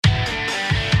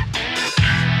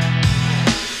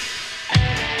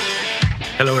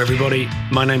Hello, everybody.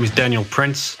 My name is Daniel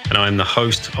Prince, and I'm the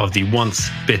host of the Once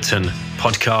Bitten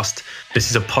podcast.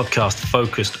 This is a podcast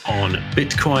focused on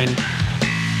Bitcoin.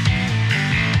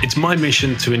 It's my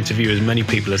mission to interview as many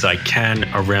people as I can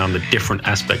around the different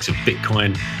aspects of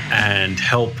Bitcoin and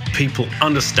help people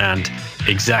understand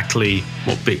exactly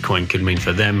what Bitcoin could mean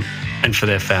for them and for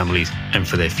their families and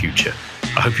for their future.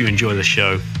 I hope you enjoy the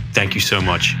show. Thank you so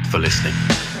much for listening.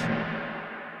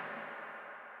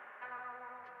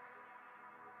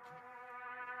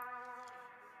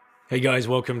 Hey guys,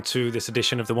 welcome to this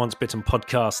edition of the Once Bitten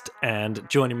podcast, and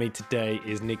joining me today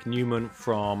is Nick Newman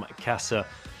from Casa.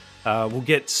 We'll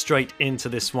get straight into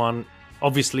this one.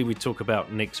 Obviously, we talk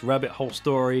about Nick's rabbit hole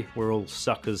story. We're all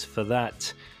suckers for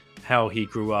that. How he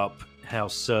grew up, how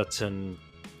certain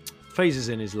phases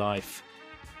in his life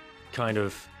kind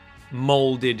of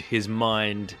molded his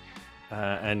mind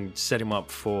and set him up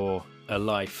for a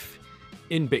life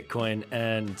in Bitcoin,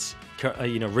 and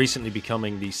recently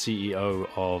becoming the CEO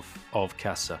of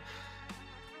Casa.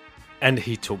 And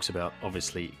he talks about,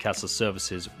 obviously, Casa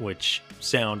services, which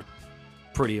sound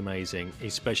pretty amazing,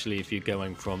 especially if you're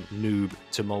going from noob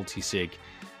to multi-sig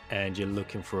and you're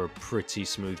looking for a pretty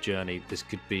smooth journey. This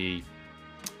could be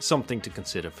something to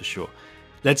consider for sure.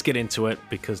 Let's get into it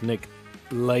because Nick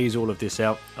lays all of this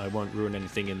out. I won't ruin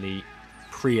anything in the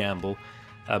preamble.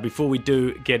 Before we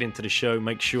do get into the show,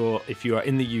 make sure if you are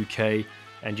in the UK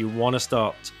and you want to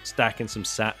start stacking some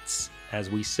sats, as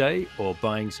we say, or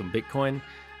buying some Bitcoin,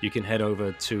 you can head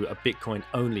over to a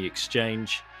Bitcoin-only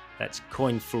exchange. That's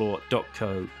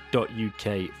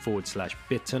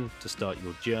coinfloor.co.uk/bitten to start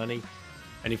your journey.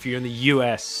 And if you're in the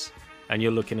US and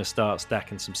you're looking to start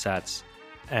stacking some sats,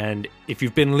 and if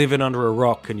you've been living under a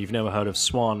rock and you've never heard of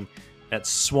Swan, that's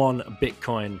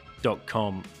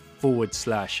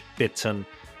swanbitcoin.com/bitten.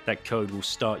 That code will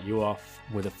start you off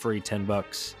with a free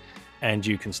 $10 and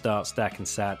you can start stacking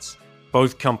sats.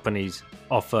 Both companies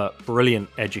offer brilliant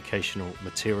educational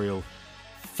material,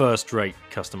 first-rate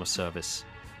customer service.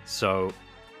 So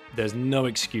there's no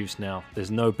excuse now.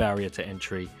 There's no barrier to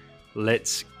entry.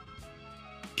 Let's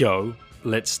go.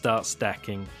 Let's start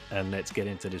stacking and let's get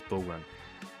into this bull run.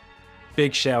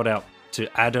 Big shout out to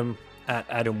Adam at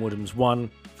Adam Woodhams1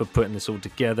 for putting this all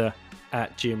together,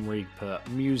 at Jim Reaper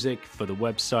Music for the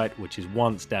website, which is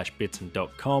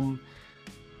once-bitten.com.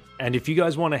 And if you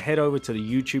guys want to head over to the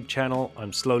YouTube channel,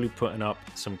 I'm slowly putting up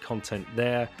some content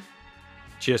there.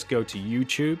 Just go to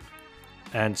YouTube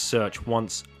and search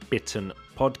Once Bitten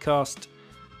Podcast.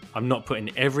 I'm not putting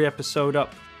every episode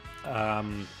up.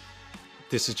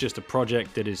 This is just a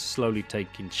project that is slowly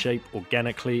taking shape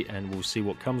organically, and we'll see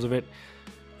what comes of it.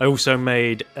 I also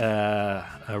made a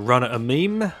run at a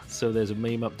meme, so there's a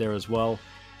meme up there as well.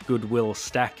 Goodwill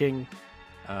Stacking.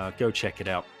 Go check it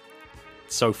out.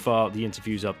 So far, the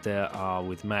interviews up there are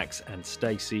with Max and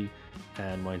Stacy,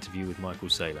 and my interview with Michael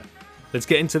Saylor. Let's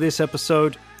get into this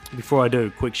episode. Before I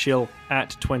do, quick shill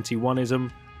at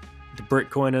 21ism. The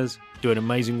Bitcoiners doing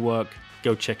amazing work.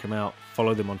 Go check them out.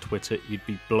 Follow them on Twitter. You'd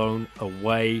be blown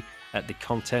away at the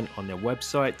content on their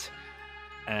website,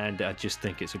 and I just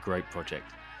think it's a great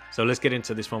project. So let's get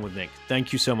into this one with Nick.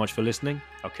 Thank you so much for listening.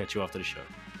 I'll catch you after the show.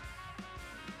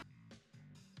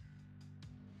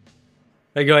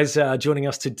 Hey guys, joining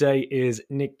us today is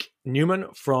Nick Newman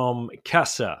from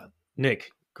Casa.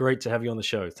 Nick, great to have you on the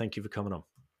show. Thank you for coming on.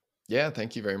 Yeah,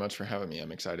 thank you very much for having me.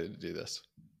 I'm excited to do this.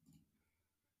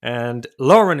 And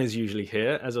Lauren is usually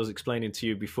here, as I was explaining to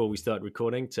you before we started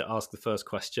recording, to ask the first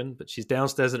question, but she's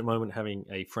downstairs at the moment having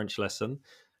a French lesson.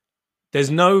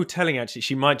 There's no telling, actually.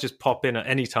 She might just pop in at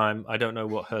any time. I don't know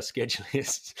what her schedule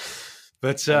is.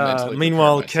 But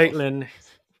meanwhile, Caitlin...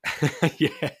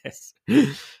 Yes.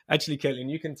 Actually, Caitlin,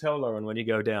 you can tell Lauren when you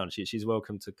go down. She's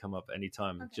welcome to come up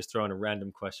anytime. Okay. Just throwing a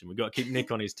random question. We've got to keep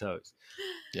Nick on his toes.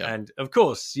 Yeah. And, of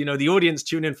course, the audience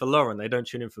tune in for Lauren. They don't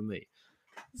tune in for me.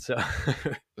 So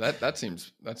that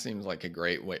seems like a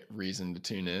great reason to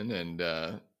tune in. And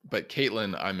but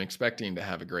Caitlin, I'm expecting to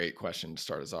have a great question to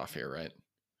start us off here, right?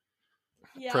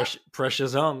 Yeah.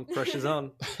 Pressure's on.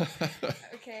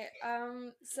 Okay.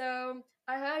 So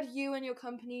I heard you and your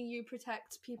company, you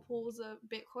protect people's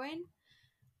Bitcoin.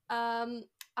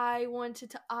 I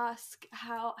wanted to ask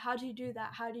how do you do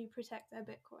that? How do you protect their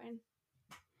Bitcoin?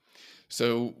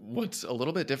 So what's a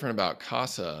little bit different about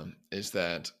Casa is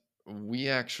that we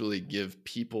actually give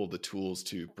people the tools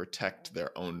to protect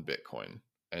their own Bitcoin.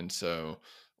 And so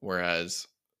whereas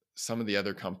some of the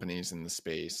other companies in the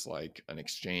space, like an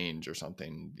exchange or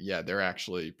something, yeah, they're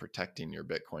actually protecting your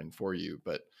Bitcoin for you.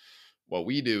 But what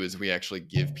we do is we actually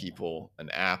give people an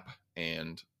app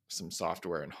and some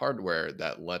software and hardware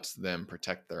that lets them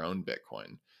protect their own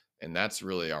Bitcoin. And that's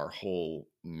really our whole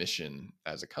mission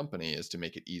as a company, is to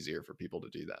make it easier for people to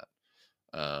do that.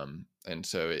 And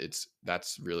so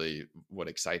that's really what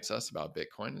excites us about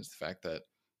Bitcoin, is the fact that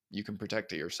you can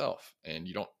protect it yourself and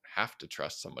you don't have to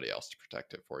trust somebody else to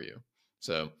protect it for you.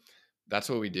 So that's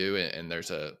what we do. And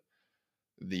there's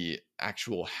the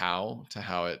actual how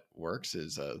it works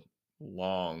is a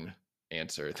long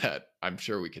answer that I'm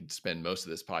sure we could spend most of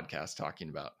this podcast talking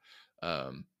about.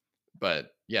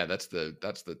 But yeah, that's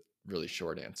the really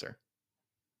short answer.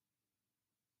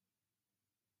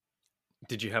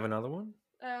 Did you have another one?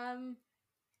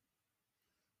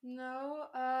 No.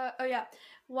 Oh yeah.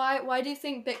 Why do you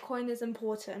think Bitcoin is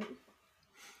important?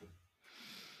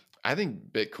 I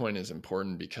think Bitcoin is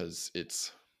important because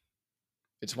it's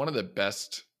one of the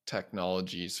best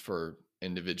technologies for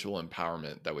individual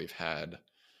empowerment that we've had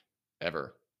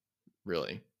ever,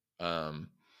 really.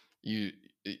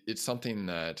 It's something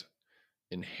that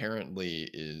inherently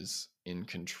is in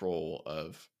control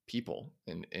of people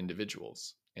and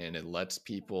individuals, and it lets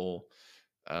people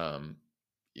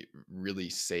really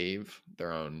save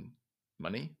their own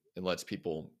money. It lets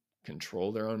people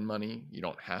control their own money. You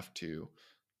don't have to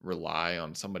rely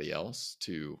on somebody else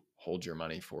to hold your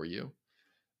money for you.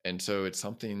 And so it's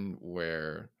something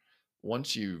where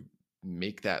once you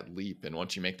make that leap and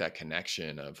once you make that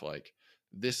connection of like,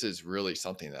 this is really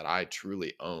something that I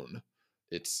truly own,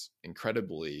 it's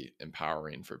incredibly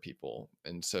empowering for people.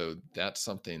 And so that's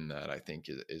something that I think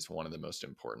is one of the most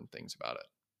important things about it.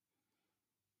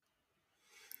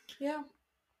 Yeah.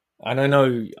 And I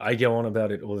know I go on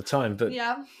about it all the time, but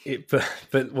yeah,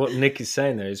 but what Nick is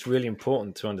saying there is really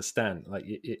important to understand, like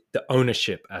the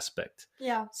ownership aspect.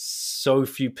 Yeah. So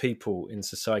few people in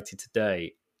society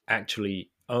today actually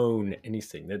own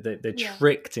anything. They're Yeah.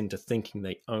 tricked into thinking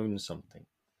they own something,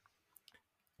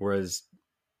 whereas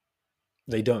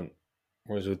they don't.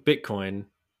 Whereas with Bitcoin,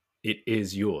 it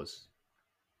is yours.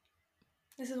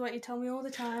 This is what you tell me all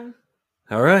the time.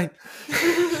 All right.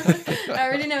 I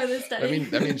already know this, Daddy.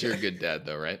 That means you're a good dad,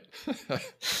 though, right?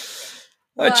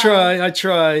 I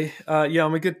try. Yeah,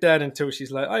 I'm a good dad until she's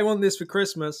like, I want this for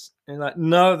Christmas. And like,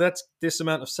 no, that's this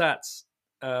amount of sats.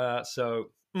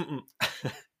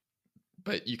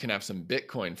 But you can have some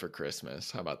Bitcoin for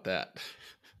Christmas. How about that?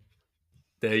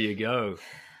 There you go.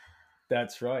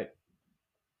 That's right.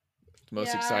 The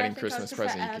most exciting Christmas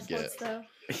present you could get.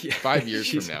 Yeah. 5 years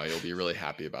from now, you'll be really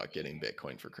happy about getting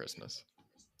Bitcoin for Christmas.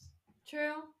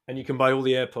 True. And you can buy all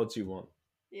the AirPods you want.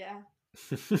 Yeah.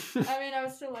 I mean, I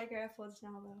would still like AirPods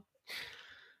now, though.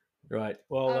 Right.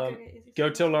 Well, go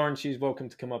tell Lauren she's welcome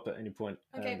to come up at any point.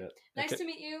 Okay. And, nice to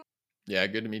meet you. Yeah,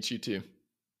 good to meet you too.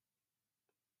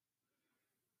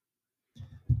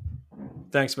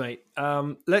 Thanks, mate.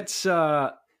 Let's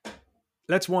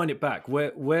wind it back.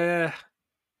 Where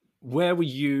were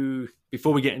you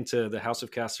before we get into the House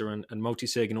of Casa and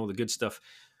multisig and all the good stuff?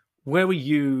 Where were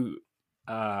you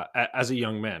as a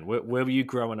young man? Where were you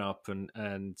growing up?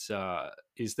 And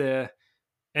is there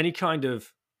any kind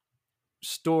of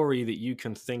story that you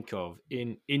can think of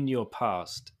in your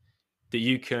past that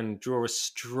you can draw a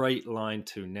straight line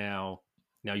to now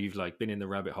you've like been in the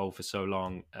rabbit hole for so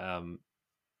long,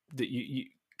 that you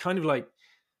kind of like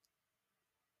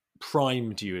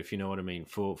primed you, if you know what I mean,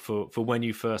 for when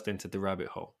you first entered the rabbit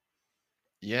hole?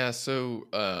 Yeah, so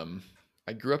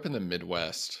I grew up in the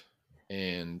Midwest,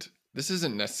 and this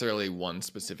isn't necessarily one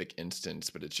specific instance,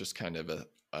 but it's just kind of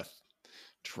a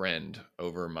trend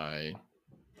over my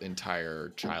entire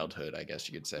childhood, I guess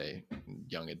you could say,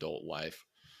 young adult life.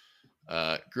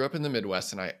 Grew up in the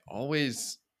Midwest, and I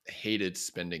always hated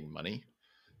spending money.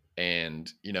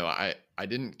 And, I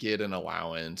didn't get an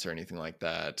allowance or anything like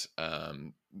that.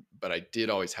 But I did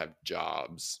always have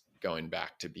jobs going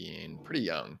back to being pretty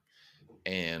young.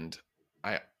 And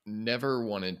I never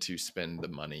wanted to spend the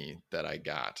money that I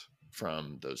got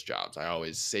from those jobs. I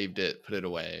always saved it, put it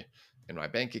away in my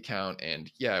bank account.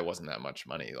 And yeah, it wasn't that much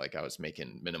money. Like I was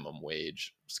making minimum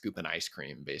wage, scooping ice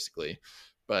cream, basically.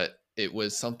 But it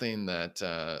was something that,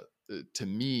 to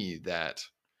me, that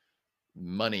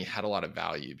money had a lot of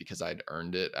value because I'd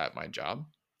earned it at my job.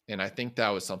 And I think that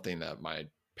was something that my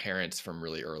parents from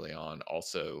really early on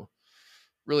also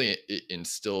really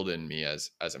instilled in me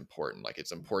as important. Like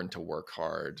it's important to work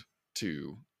hard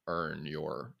to earn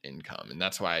your income. And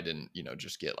that's why I didn't,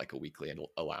 just get like a weekly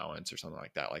allowance or something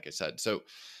like that, like I said. So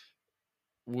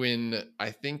when I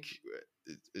think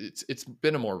it's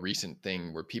been a more recent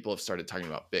thing where people have started talking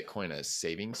about Bitcoin as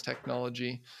savings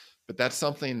technology, but that's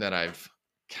something that I've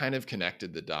kind of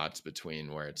connected the dots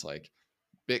between, where it's like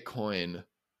Bitcoin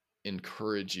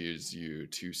encourages you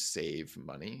to save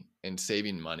money, and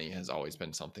saving money has always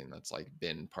been something that's like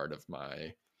been part of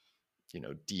my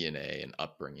DNA and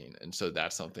upbringing. And so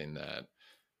that's something that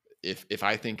if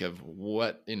I think of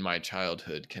what in my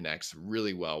childhood connects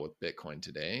really well with Bitcoin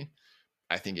today,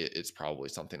 I think it's probably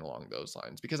something along those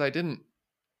lines, because I didn't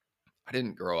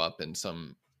grow up in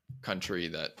some country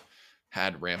that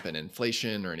had rampant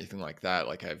inflation or anything like that.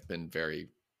 Like, I've been very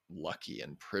lucky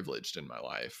and privileged in my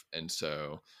life. And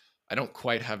so I don't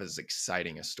quite have as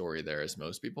exciting a story there as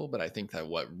most people, but I think that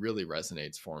what really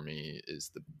resonates for me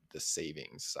is the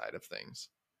savings side of things.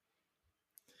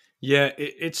 Yeah,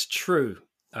 it's true.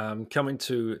 Coming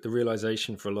to the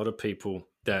realization for a lot of people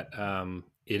that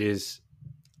it is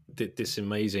this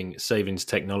amazing savings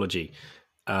technology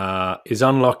is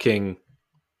unlocking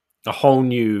a whole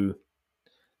new.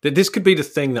 That this could be the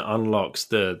thing that unlocks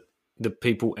the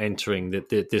people entering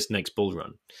this next bull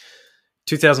run.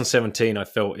 2017, I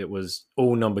felt it was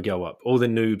all number go up. All the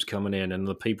noobs coming in and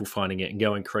the people finding it and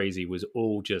going crazy was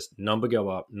all just number go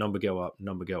up, number go up,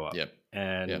 number go up. Yep.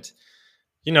 And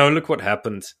Yep. look what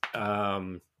happened.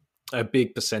 A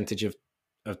big percentage of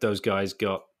those guys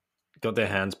got their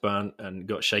hands burnt and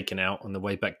got shaken out on the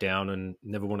way back down and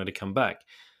never wanted to come back.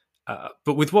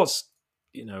 But with what's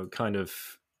kind of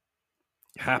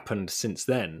happened since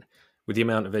then, with the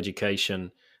amount of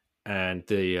education and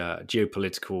the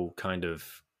geopolitical kind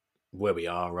of where we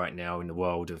are right now in the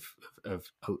world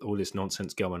of all this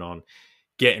nonsense going on,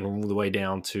 getting all the way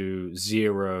down to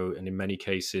zero and in many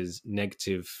cases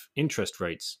negative interest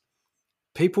rates,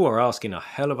 people are asking a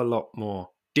hell of a lot more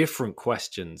different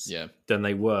questions than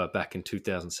they were back in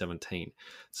 2017.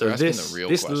 So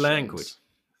this language,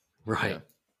 right?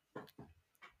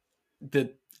 Yeah.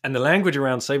 And the language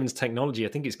around savings technology, I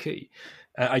think, is key.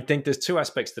 I think there's two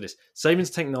aspects to this: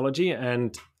 savings technology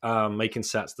and making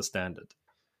Sats the standard,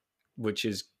 which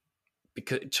is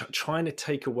because trying to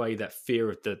take away that fear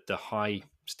of the high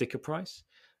sticker price.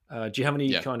 Do you have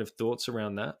any kind of thoughts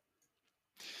around that?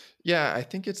 Yeah, I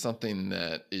think it's something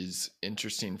that is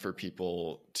interesting for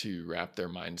people to wrap their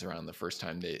minds around the first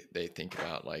time they think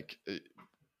about, like,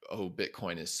 oh,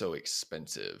 Bitcoin is so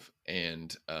expensive.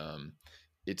 And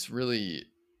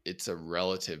it's a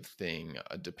relative thing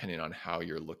depending on how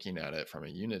you're looking at it from a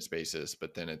units basis.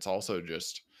 But then it's also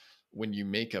just when you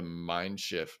make a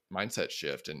mindset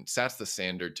shift, and Sats the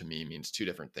standard to me means two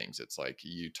different things. It's like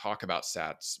you talk about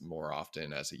Sats more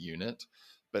often as a unit,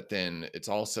 but then it's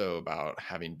also about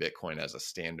having Bitcoin as a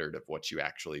standard of what you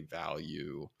actually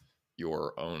value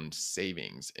your own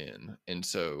savings in. And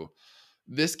so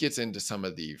this gets into some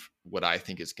of what I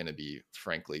think is going to be,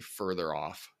 frankly, further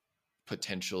off,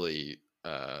 potentially,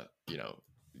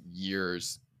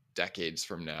 years, decades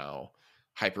from now,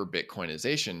 hyper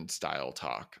Bitcoinization style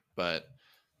talk. But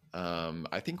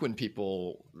I think when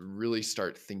people really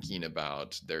start thinking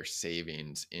about their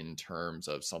savings in terms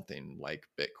of something like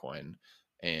Bitcoin,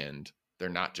 and they're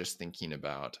not just thinking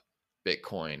about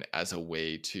Bitcoin as a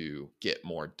way to get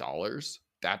more dollars,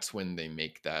 that's when they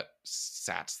make that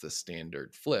Sats the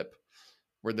standard flip,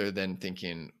 where they're then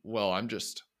thinking, well, I'm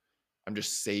just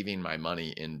saving my money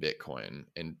in Bitcoin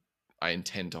and I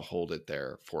intend to hold it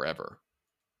there forever,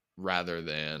 rather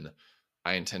than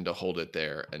I intend to hold it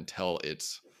there until it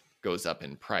goes up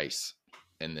in price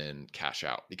and then cash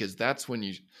out. Because that's when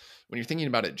you're thinking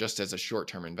about it just as a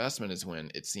short-term investment is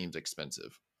when it seems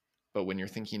expensive. But when you're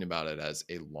thinking about it as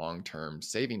a long-term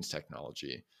savings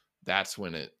technology, that's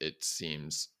when it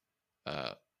seems,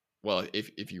 well,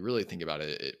 if you really think about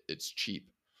it, it's cheap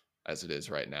as it is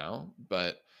right now.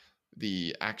 But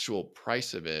the actual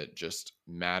price of it just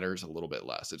matters a little bit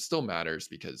less. It still matters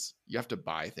because you have to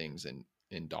buy things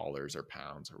in dollars or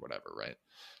pounds or whatever, right?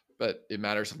 But it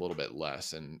matters a little bit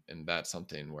less. And that's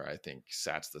something where I think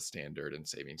Sats the standard and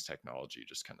savings technology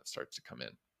just kind of starts to come in.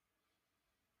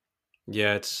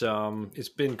 Yeah, it's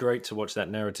been great to watch that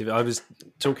narrative. I was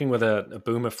talking with a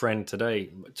boomer friend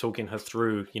today, talking her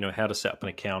through, how to set up an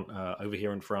account over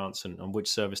here in France and on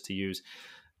which service to use.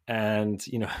 And,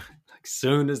 like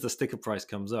soon as the sticker price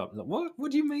comes up, like,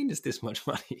 what do you mean it's this much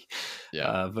money?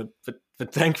 Yeah.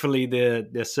 But thankfully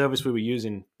their service we were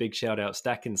using, big shout out,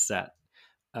 Stacking Sat,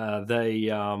 they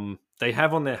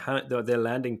have on their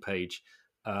landing page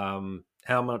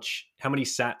how many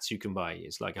Sats you can buy.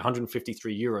 It's like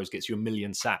 153 euros gets you 1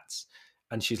 million Sats.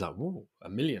 And she's like, whoa,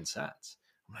 1 million Sats.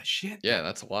 I'm like, shit. Yeah,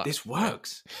 that's a lot. This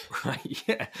works. Yeah. Right?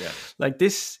 Yeah. Like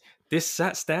this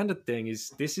Sat standard thing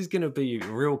is going to be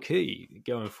real key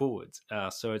going forward.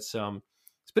 So it's a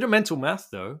bit of mental math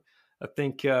though. I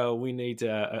think we need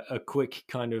a quick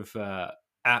kind of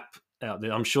app out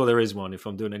there. I'm sure there is one if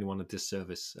I'm doing anyone a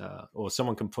disservice, or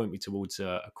someone can point me towards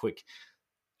a quick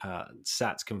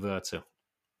Sats converter,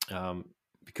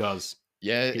 because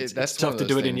that's tough to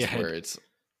do it in your head. Where it's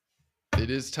it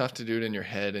is tough to do it in your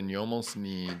head, and you almost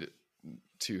need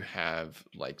to have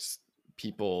like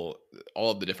people,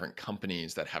 all of the different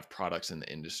companies that have products in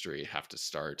the industry have to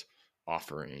start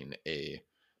offering a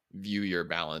view your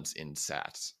balance in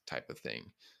sats type of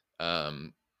thing,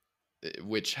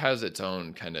 which has its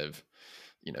own kind of,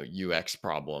 you know, UX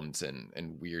problems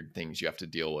and weird things you have to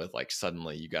deal with. Like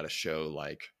suddenly you got to show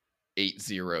like 8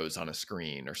 zeros on a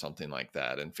screen or something like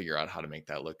that and figure out how to make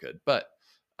that look good. But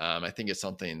I think it's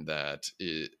something that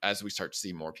as we start to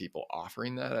see more people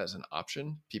offering that as an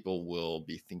option, people will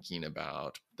be thinking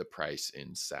about the price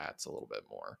in sats a little bit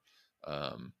more.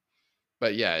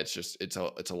 But yeah, it's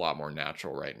a lot more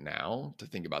natural right now to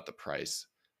think about the price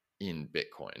in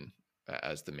Bitcoin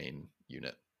as the main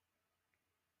unit.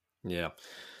 Yeah.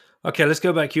 Okay, let's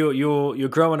go back. You're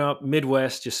growing up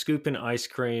Midwest. You're scooping ice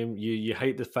cream. You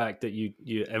hate the fact that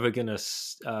you're ever gonna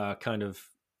kind of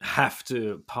have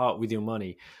to part with your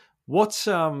money. What's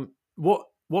what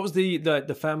was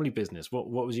the family business? What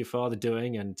was your father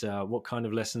doing, and what kind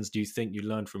of lessons do you think you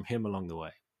learned from him along the way?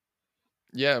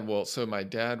 Yeah, well, so my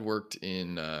dad worked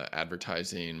in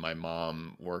advertising. My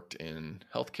mom worked in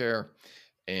healthcare,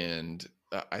 and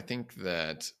I think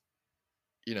that,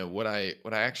 you know, what I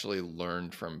actually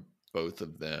learned from both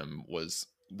of them was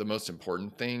the most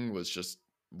important thing was just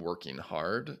working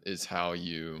hard is how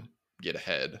you get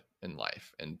ahead in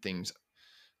life, and things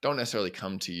don't necessarily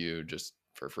come to you just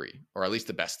for free, or at least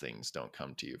the best things don't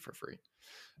come to you for free.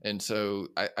 And so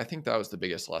I think that was the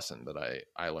biggest lesson that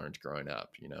I learned growing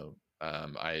up. You know,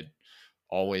 I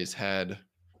always had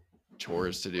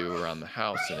chores to do around the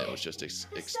house, and it was just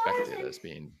expected as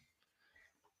being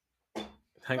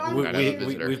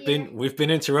We've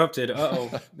been interrupted.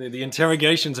 The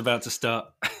interrogation's about to start.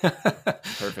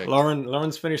 Perfect.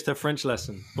 Lauren's finished her French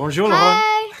lesson. Bonjour, Lauren.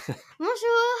 Hi.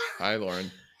 Bonjour. Hi,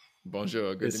 Lauren.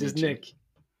 Bonjour. Good this to is meet you. Nick.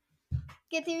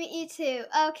 Good to meet you too.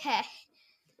 Okay.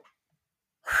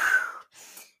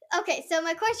 Okay, so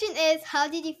my question is, how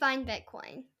did you find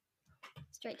Bitcoin?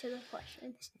 Straight to the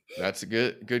question. That's a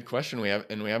good question. We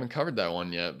haven't covered that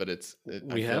one yet, but I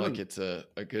feel like it's a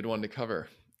good one to cover.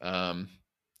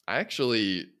 I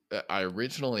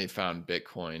originally found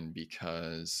Bitcoin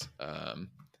because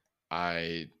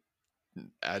I,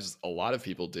 as a lot of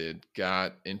people did,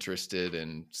 got interested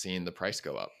in seeing the price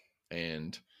go up,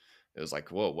 and it was like,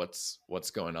 whoa,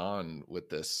 what's going on with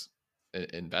this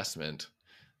investment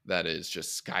that is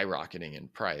just skyrocketing in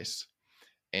price?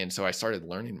 And so I started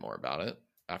learning more about it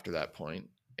after that point,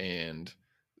 and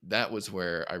that was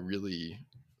where I really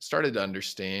started to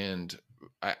understand.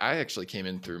 I actually came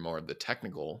in through more of the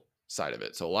technical side of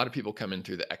it. So a lot of people come in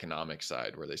through the economic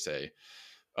side where they say,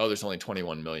 oh, there's only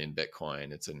 21 million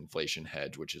Bitcoin. It's an inflation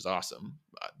hedge, which is awesome.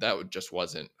 That just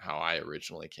wasn't how I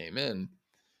originally came in.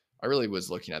 I really was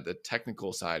looking at the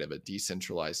technical side of a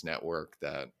decentralized network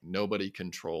that nobody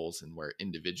controls and where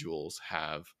individuals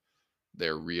have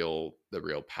the real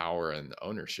power and the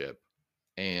ownership.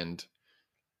 And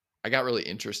I got really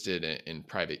interested in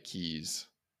private keys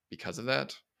because of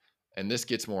that. And this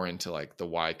gets more into like the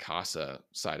why Casa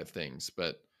side of things.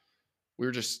 But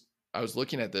I was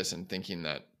looking at this and thinking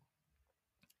that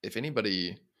if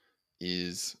anybody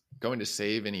is going to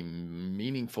save any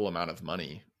meaningful amount of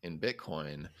money in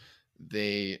Bitcoin,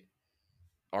 they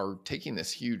are taking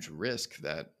this huge risk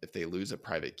that if they lose a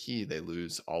private key, they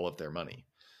lose all of their money.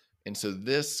 And so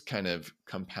this kind of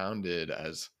compounded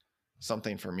as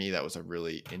something for me that was a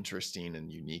really interesting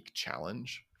and unique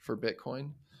challenge for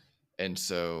Bitcoin. And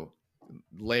so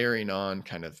layering on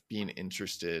kind of being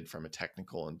interested from a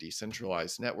technical and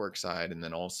decentralized network side, and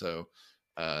then also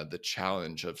the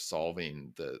challenge of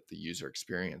solving the user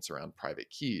experience around private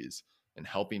keys and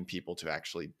helping people to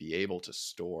actually be able to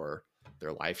store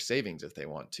their life savings if they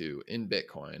want to in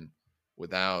Bitcoin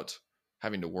without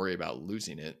having to worry about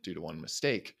losing it due to one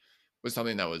mistake was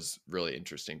something that was really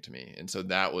interesting to me. And so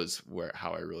that was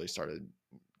how I really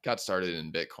got started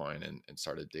in Bitcoin and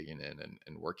started digging in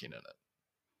and working in it.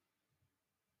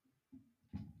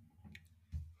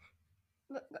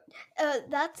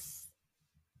 That's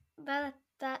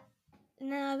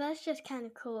just kind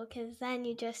of cool, because then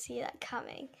you just see that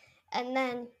coming, and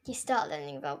then you start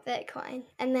learning about Bitcoin,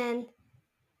 and then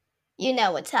you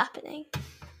know what's happening.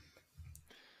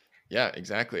 Yeah,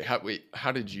 exactly.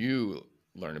 How did you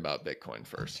learn about Bitcoin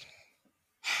first?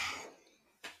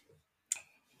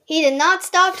 He did not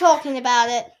stop talking about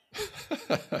it.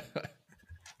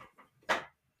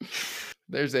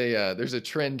 There's a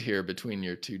trend here between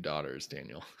your two daughters,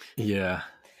 Daniel. Yeah.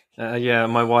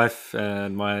 My wife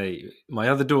and my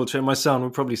other daughter and my son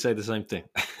would probably say the same thing.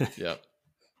 Yeah.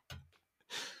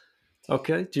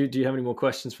 Okay. Do you have any more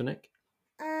questions for Nick?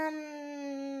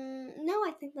 No,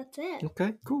 I think That's it.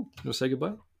 Okay, cool. You'll say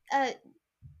goodbye.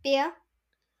 Beer.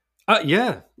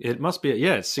 Yeah, it must be.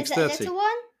 Yeah, it's Is it a 6:30. little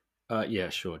one? Yeah,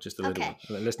 sure, just a little Okay.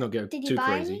 one. Let's not go Did you too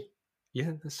buy crazy. any?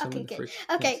 Yeah, there's some Okay, in the good. fridge.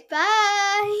 Okay, Yes.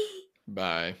 bye.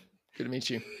 Bye. Good to meet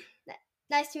you.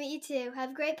 Nice to meet you too.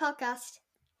 Have a great podcast.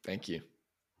 Thank you.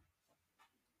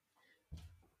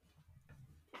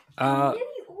 You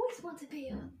always want a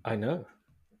beer. I know.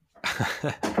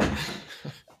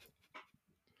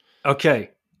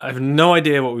 Okay, I have no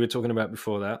idea what we were talking about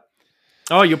before that.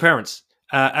 Oh, your parents.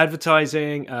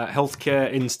 Advertising,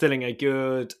 healthcare, instilling a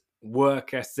good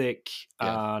work ethic.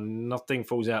 Yeah. Nothing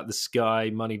falls out of the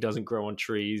sky. Money doesn't grow on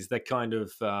trees. That kind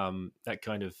of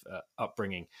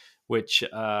upbringing, which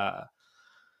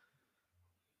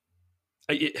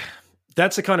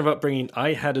that's the kind of upbringing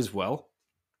I had as well,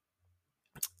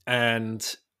 and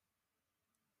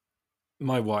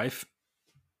my wife.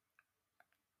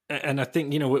 And I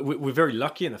think, we're very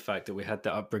lucky in the fact that we had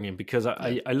that upbringing, because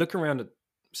I look around at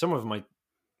some of my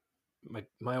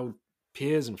old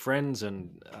peers and friends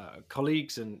and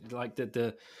colleagues, and like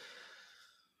the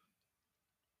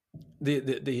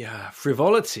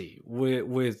frivolity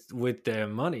with their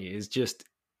money is just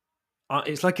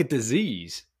it's like a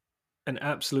disease, an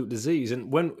absolute disease.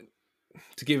 And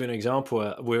to give you an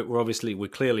example, we're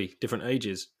clearly different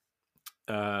ages.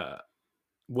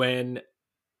 When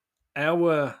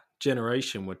our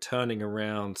generation were turning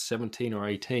around 17 or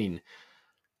 18,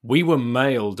 we were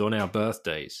mailed on our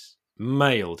birthdays,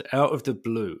 mailed out of the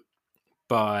blue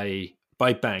by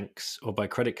banks or by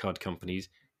credit card companies,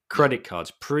 credit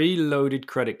cards, preloaded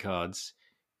credit cards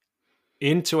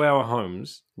into our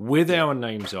homes with our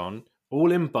names on,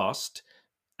 all embossed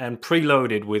and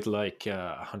preloaded with like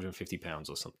 £150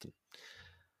 or something.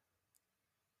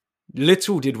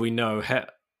 Little did we know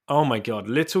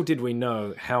little did we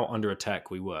know how under attack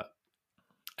we were.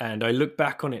 And I look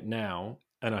back on it now,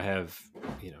 and I have,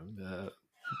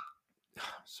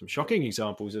 some shocking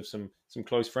examples of some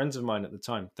close friends of mine at the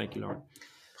time. Thank you, Lauren.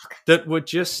 That were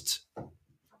just,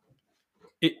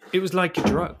 it was like a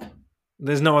drug.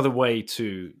 There's no other way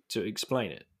to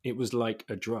explain it. It was like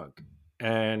a drug.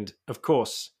 And of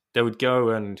course, they would go,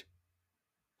 and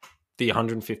the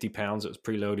 £150 that was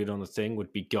preloaded on the thing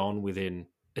would be gone within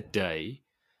a day,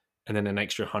 and then an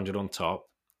extra 100 on top,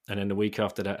 and then the week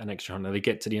after that, an extra 100. They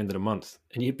get to the end of the month,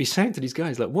 and you'd be saying to these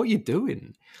guys, like, "What are you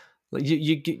doing? Like,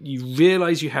 you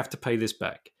realize you have to pay this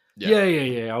back?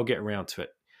 Yeah. I'll get around to it."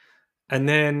 And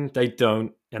then they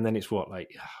don't, and then it's what,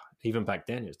 like, even back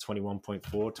then, it was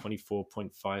 21.4,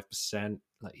 24.5%.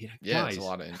 Like, Yeah, guys, it's a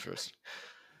lot of interest.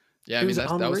 Yeah, I mean,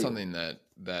 that was something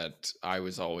that I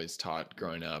was always taught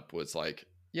growing up, was like,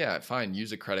 yeah, fine,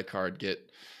 use a credit card,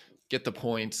 get the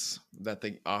points that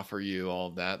they offer you, all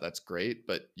of that. That's great,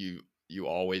 but you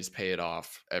always pay it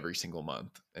off every single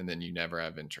month, and then you never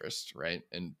have interest, right?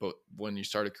 But when you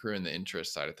start accruing the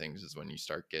interest side of things is when you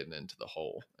start getting into the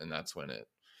hole, and that's when it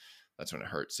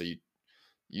hurts. So you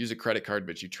use a credit card,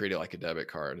 but you treat it like a debit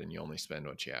card, and you only spend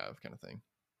what you have, kind of thing.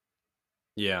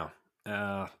 Yeah.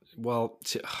 Well,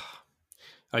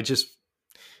 I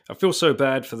feel so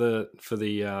bad for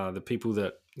the people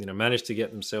that manage to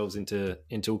get themselves into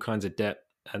all kinds of debt,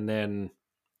 and then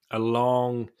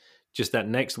along just that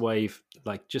next wave,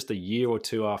 like just a year or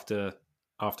two after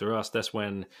us, that's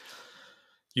when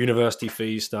university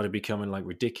fees started becoming like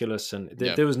ridiculous, and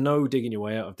there was no digging your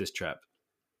way out of this trap,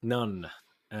 none,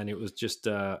 and it was just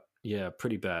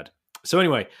pretty bad. So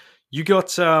anyway, you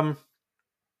got down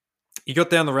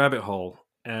the rabbit hole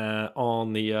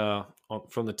from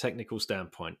the technical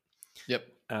standpoint. Yep.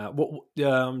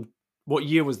 What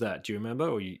year was that? Do you remember?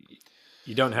 Or you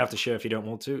don't have to share if you don't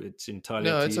want to. It's entirely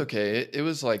up to it's you. okay. It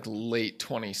was like late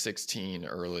 2016,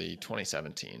 early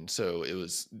 2017. So it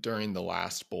was during the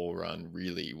last bull run,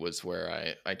 really, was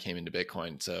where I came into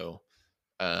Bitcoin. So,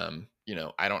 I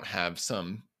don't have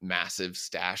some massive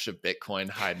stash of Bitcoin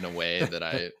hiding away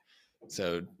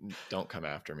so don't come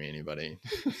after me, anybody.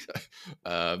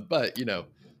 But,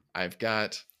 I've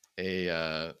got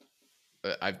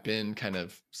I've been kind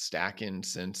of stacking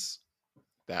since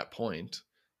that point,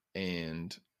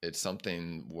 and it's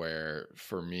something where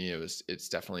for me it's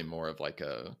definitely more of like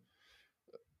a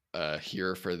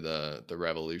here for the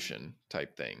revolution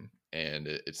type thing, and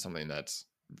it's something that's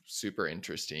super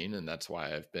interesting, and that's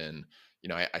why I've been,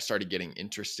 I started getting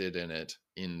interested in it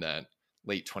in that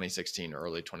late 2016,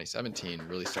 early 2017,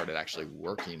 really started actually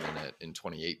working in it in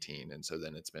 2018, and so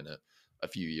then it's been a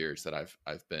few years that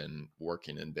I've been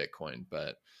working in Bitcoin.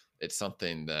 But it's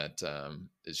something that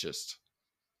is just,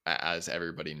 as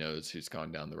everybody knows who's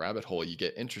gone down the rabbit hole, you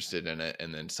get interested in it,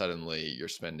 and then suddenly you're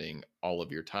spending all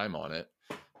of your time on it,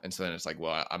 And so then it's like,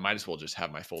 well, I might as well just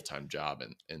have my full-time job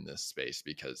in this space,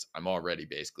 because I'm already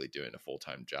basically doing a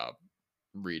full-time job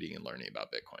reading and learning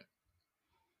about Bitcoin.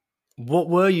 What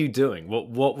were you doing?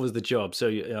 What was the job? So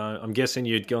I'm guessing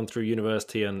you'd gone through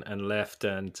university and left,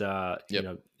 and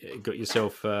Yep. got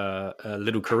yourself a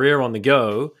little career on the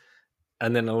go,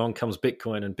 and then along comes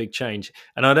Bitcoin and big change.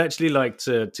 And I'd actually like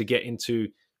to get into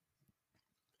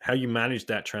how you managed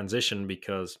that transition,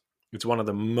 because it's one of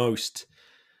the most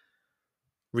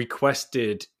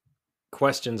requested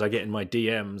questions I get in my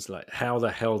DMs. Like, how the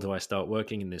hell do I start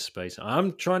working in this space?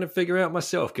 I'm trying to figure out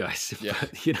myself, guys. Yeah.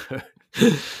 But, you know,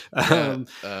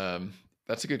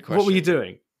 that's a good question. what were you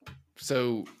doing?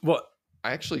 So What?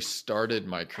 I actually started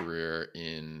my career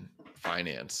in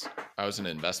finance. I was an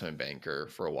investment banker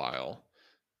for a while,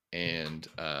 and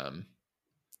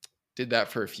did that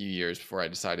for a few years before I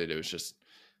decided it was just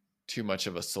too much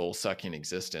of a soul-sucking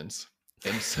existence,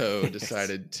 and so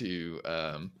decided to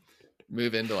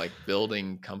move into like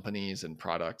building companies and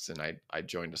products. And I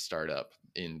joined a startup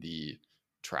in the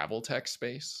travel tech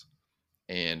space,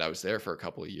 and I was there for a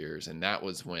couple of years. And that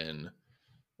was when,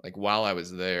 like, while I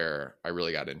was there, I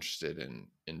really got interested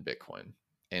in Bitcoin.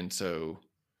 And so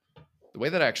the way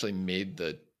that I actually made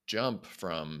the jump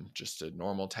from just a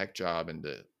normal tech job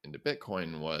into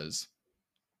Bitcoin was,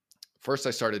 first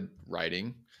I started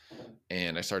writing,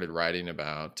 and I started writing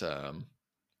about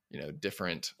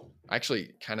different. I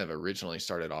actually kind of originally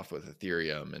started off with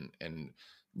Ethereum, and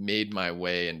made my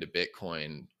way into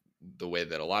Bitcoin the way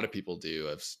that a lot of people do,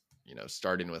 of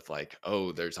starting with like,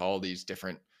 oh, there's all these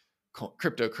different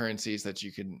cryptocurrencies that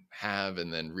you can have,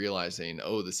 and then realizing,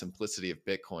 oh, the simplicity of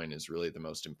Bitcoin is really the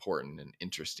most important and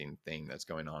interesting thing that's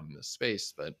going on in this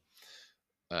space. But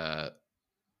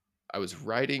I was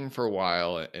writing for a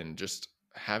while and just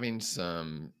having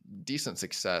some decent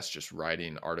success, just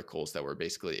writing articles that were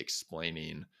basically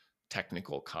explaining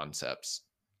technical concepts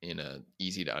in a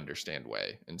easy to understand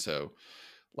way. And so,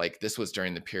 like, this was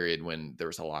during the period when there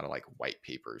was a lot of like white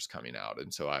papers coming out.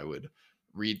 And so I would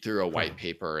read through a white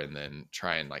paper and then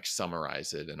try and like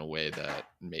summarize it in a way that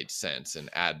made sense, and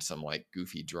add some like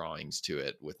goofy drawings to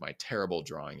it with my terrible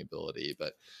drawing ability.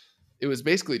 But it was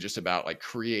basically just about like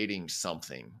creating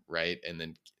something, right?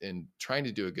 And trying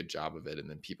to do a good job of it. And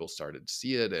then people started to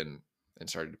see it and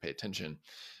started to pay attention.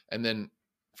 And then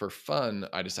for fun,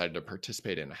 I decided to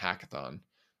participate in a hackathon.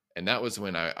 And that was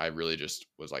when I really just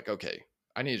was like, okay,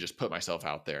 I need to just put myself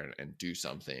out there and do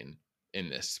something in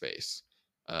this space.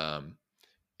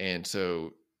 And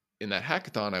so in that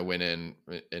hackathon, I went in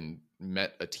and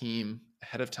met a team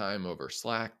ahead of time over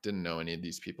Slack. Didn't know any of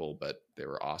these people, but they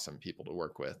were awesome people to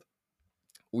work with.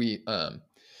 We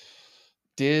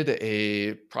did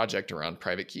a project around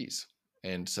private keys.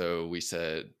 And so we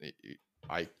said,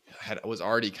 I was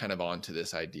already kind of onto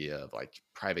this idea of like,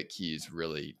 private keys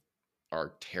really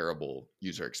are terrible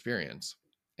user experience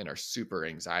and are super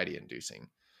anxiety inducing.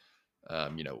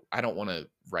 I don't want to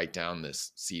write down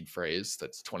this seed phrase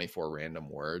that's 24 random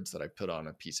words that I put on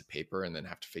a piece of paper and then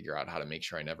have to figure out how to make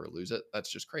sure I never lose it.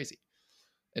 That's just crazy.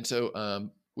 And so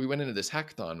we went into this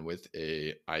hackathon with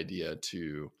a idea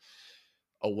to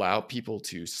allow people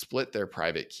to split their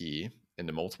private key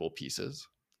into multiple pieces,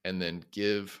 and then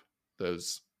give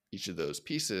each of those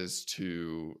pieces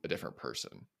to a different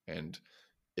person. And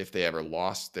if they ever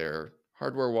lost their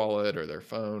hardware wallet or their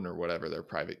phone or whatever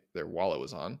their wallet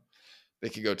was on, they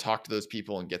could go talk to those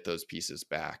people and get those pieces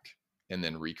back, and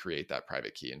then recreate that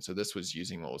private key. And so this was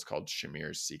using what was called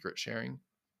Shamir's secret sharing.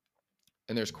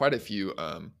 And there's quite a few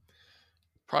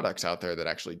products out there that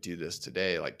actually do this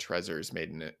today. Like Trezor's made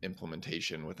an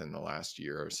implementation within the last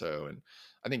year or so. And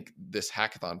I think this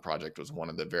hackathon project was one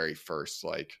of the very first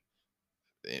like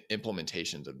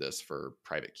implementations of this for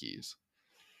private keys.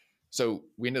 So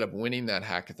we ended up winning that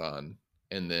hackathon.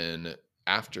 And then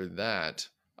after that,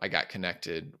 I got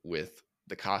connected with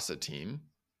the Casa team,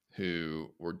 who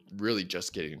were really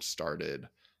just getting started.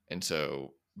 And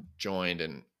so joined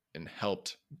and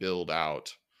helped build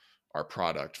out our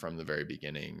product from the very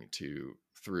beginning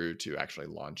through to actually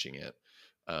launching it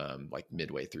like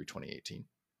midway through 2018.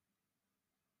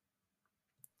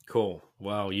 Cool.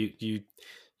 Wow. You're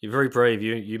very brave.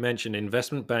 You mentioned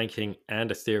investment banking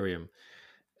and Ethereum.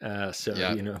 So,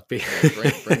 yeah.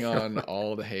 Bring on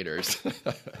all the haters.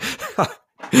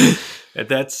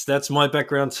 That's my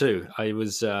background too. I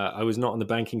was not on the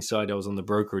banking side. I was on the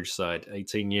brokerage side,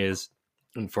 18 years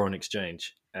in foreign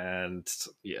exchange. And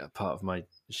yeah, part of my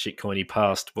shitcoiny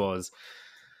past was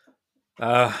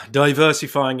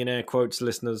diversifying, in air quotes.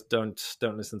 Listeners, don't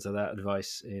listen to that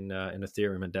advice in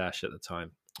Ethereum and Dash at the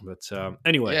time. But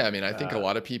anyway, yeah, I mean, I think there's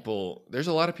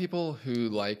a lot of people who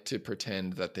like to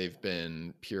pretend that they've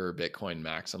been pure Bitcoin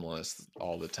maximalists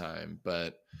all the time.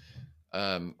 But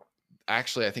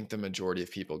actually, I think the majority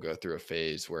of people go through a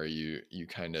phase where you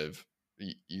kind of,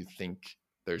 you think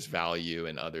there's value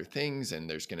in other things, and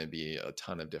there's going to be a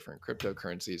ton of different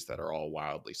cryptocurrencies that are all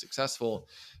wildly successful.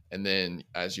 And then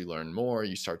as you learn more,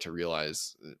 you start to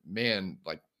realize, man,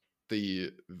 like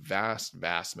the vast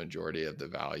majority of the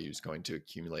value is going to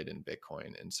accumulate in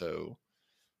Bitcoin. And so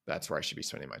that's where I should be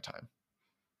spending my time.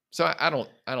 So I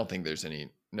don't think there's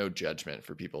no judgment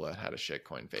for people that had a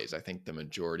shitcoin phase. I think the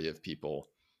majority of people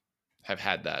have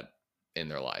had that in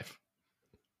their life.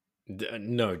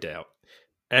 No doubt.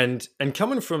 And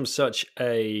coming from such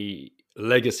a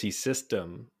legacy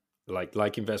system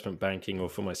like investment banking, or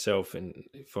for myself in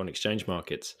foreign exchange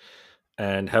markets,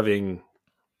 and having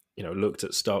looked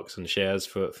at stocks and shares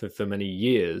for many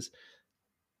years,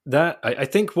 that I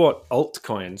think what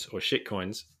altcoins or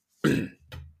shitcoins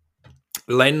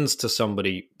lends to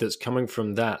somebody that's coming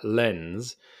from that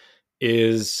lens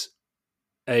is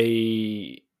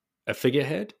a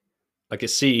figurehead, like a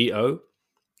CEO.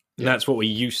 And that's what we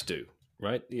used to,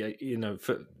 right? Yeah,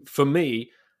 for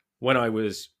me, when I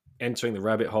was entering the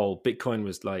rabbit hole, Bitcoin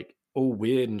was like all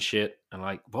weird and shit, and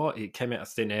like, what? It came out of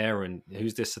thin air, and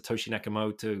who's this Satoshi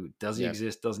Nakamoto? Does he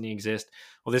exist? Doesn't he exist?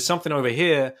 Well, there's something over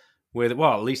here where,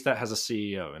 well, at least that has a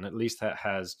CEO, and at least that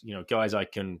has guys I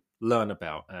can learn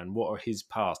about, and what are his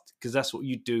past, because that's what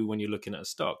you do when you're looking at a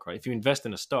stock, right? If you invest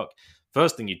in a stock,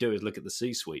 first thing you do is look at the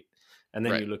C-suite, and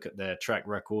then you look at their track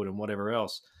record and whatever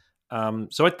else.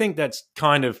 So I think that's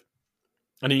kind of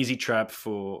an easy trap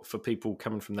for people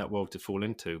coming from that world to fall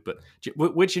into. But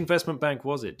which investment bank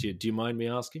was it? Do you mind me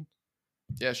asking?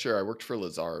 Yeah, sure. I worked for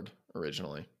Lazard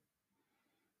originally.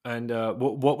 And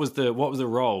what was the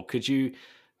role? Could you?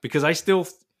 Because a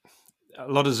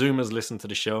lot of Zoomers listen to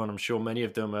the show, and I'm sure many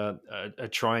of them are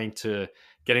trying to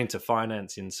get into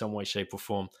finance in some way, shape, or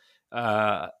form.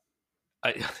 I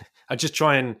just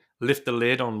try and lift the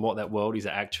lid on what that world is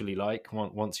actually like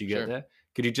once you get there.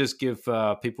 Could you just give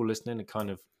people listening a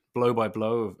kind of blow by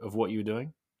blow of what you were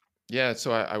doing? Yeah,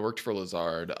 so I worked for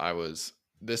Lazard.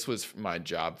 This was my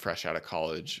job fresh out of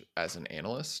college as an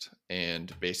analyst.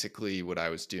 And basically what I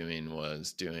was doing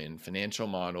was doing financial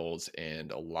models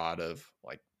and a lot of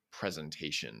like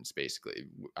presentations. Basically,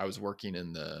 I was working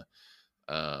in the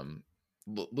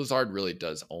Lazard really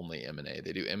does only M&A.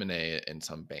 They do M&A and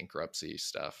some bankruptcy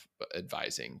stuff,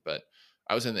 advising, but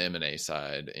I was in the M&A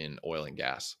side in oil and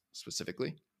gas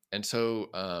specifically. And so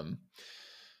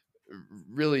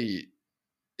really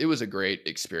it was a great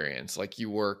experience. Like, you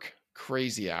work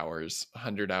crazy hours,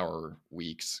 100-hour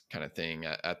weeks kind of thing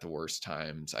at the worst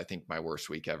times. I think my worst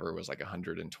week ever was like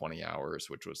 120 hours,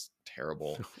 which was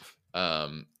terrible.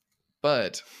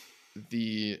 But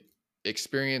the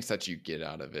experience that you get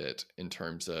out of it in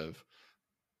terms of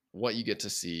what you get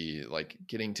to see, like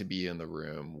getting to be in the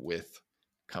room with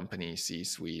company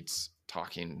C-suites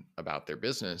talking about their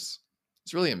business,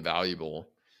 it's really invaluable.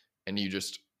 And you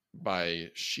just, by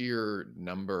sheer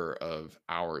number of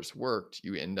hours worked,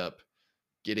 you end up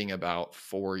getting about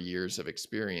 4 years of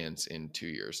experience in 2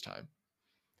 years' time.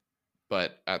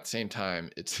 But at the same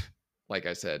time, it's, like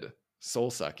I said,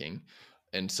 soul sucking.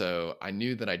 And so I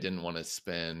knew that I didn't want to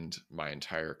spend my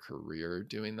entire career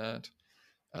doing that.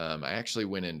 I actually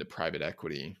went into private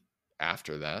equity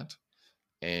after that.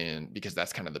 And because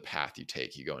that's kind of the path you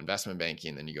take, you go investment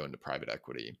banking, then you go into private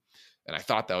equity. And I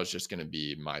thought that was just going to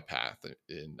be my path.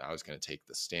 And I was going to take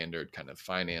the standard kind of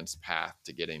finance path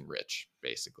to getting rich,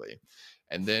 basically.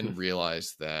 And then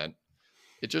realized that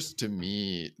it just, to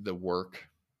me, the work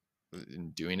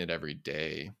in doing it every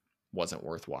day wasn't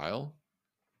worthwhile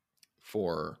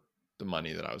for the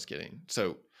money that I was getting.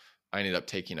 So I ended up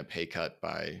taking a pay cut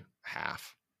by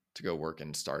half to go work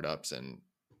in startups, and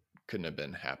couldn't have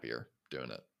been happier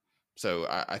doing it. So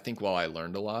I think while I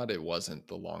learned a lot, it wasn't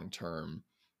the long-term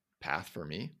path for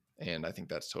me. And I think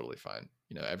that's totally fine.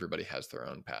 Everybody has their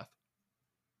own path.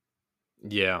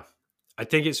 Yeah. I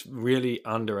think it's really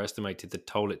underestimated the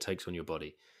toll it takes on your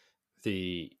body.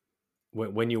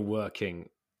 When you're working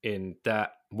in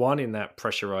that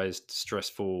pressurized,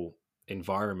 stressful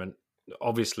environment,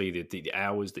 obviously the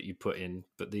hours that you put in,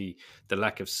 but the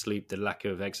lack of sleep, the lack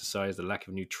of exercise, the lack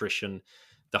of nutrition,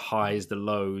 the highs, the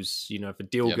lows, if a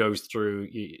deal goes through,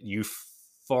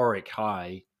 euphoric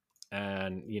high,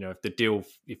 and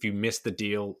if you miss the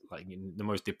deal, like the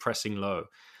most depressing low.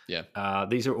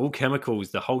 These are all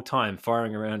chemicals the whole time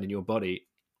firing around in your body,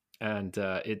 and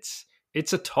it's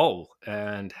a toll.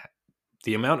 And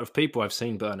the amount of people I've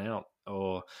seen burn out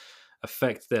or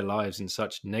affect their lives in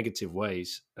such negative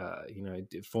ways.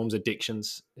 It forms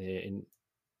addictions in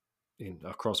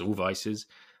across all vices.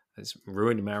 It's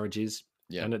ruined marriages.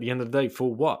 Yeah. And at the end of the day,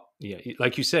 for what? Yeah,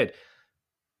 like you said,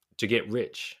 to get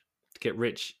rich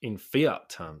in fiat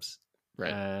terms.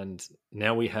 Right. And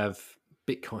now we have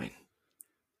Bitcoin,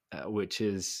 which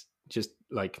is just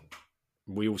like,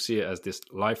 we all see it as this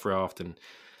life raft and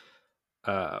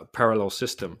parallel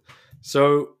system.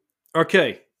 So,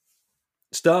 okay,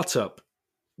 startup.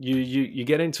 You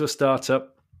get into a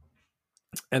startup,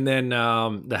 and then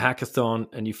the hackathon,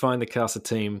 and you find the Casa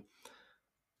team.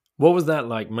 What was that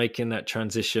like, making that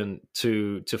transition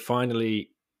to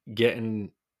finally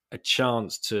getting a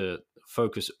chance to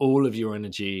focus all of your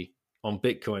energy on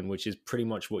Bitcoin, which is pretty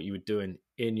much what you were doing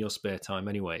in your spare time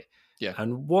anyway? Yeah.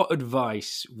 And what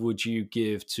advice would you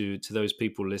give to those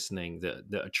people listening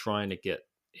that are trying to get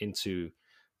into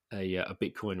a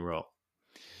Bitcoin role?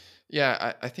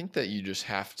 Yeah, I think that you just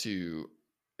have to.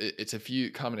 It's a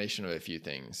combination of a few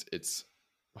things. It's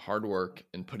hard work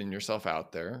and putting yourself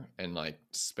out there and like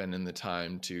spending the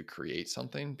time to create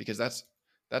something, because that's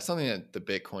something that the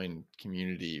Bitcoin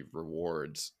community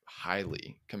rewards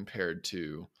highly compared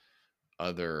to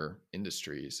other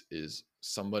industries, is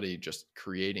somebody just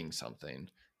creating something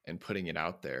and putting it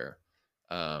out there,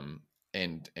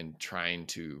 and trying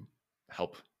to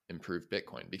help improve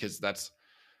Bitcoin, because that's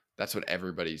what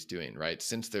everybody's doing, right?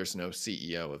 Since there's no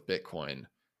CEO of Bitcoin,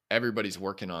 everybody's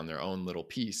working on their own little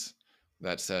piece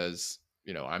that says,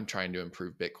 I'm trying to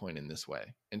improve Bitcoin in this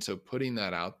way. And so putting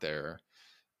that out there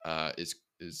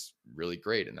is really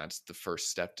great, and that's the first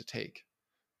step to take.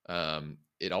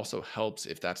 It also helps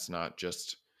if that's not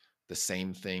just the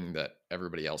same thing that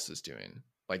everybody else is doing.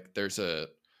 Like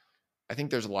I think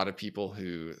there's a lot of people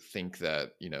who think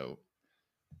that,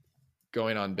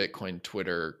 going on Bitcoin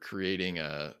Twitter, creating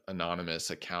a anonymous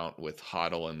account with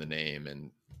HODL in the name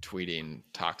and tweeting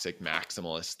toxic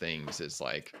maximalist things is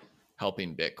like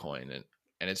helping Bitcoin.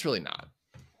 And it's really not.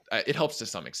 It helps to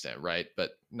some extent, right?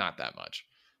 But not that much.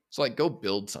 So like, go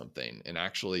build something and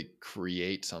actually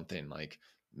create something, like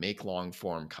make long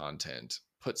form content,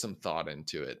 put some thought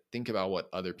into it, think about what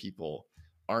other people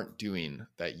aren't doing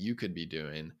that you could be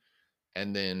doing.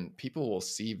 And then people will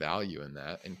see value in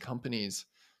that. And companies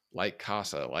like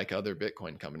Casa, like other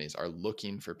Bitcoin companies, are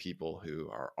looking for people who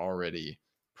are already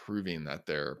proving that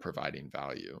they're providing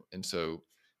value. And so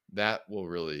that will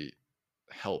really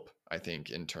help, I think,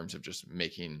 in terms of just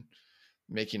making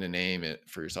a name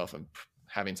for yourself and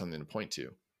having something to point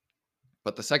to.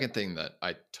 But the second thing that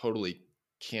I totally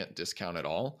can't discount at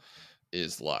all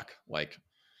is luck. Like,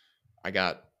 I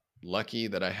got lucky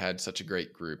that I had such a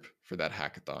great group for that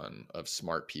hackathon of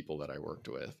smart people that I worked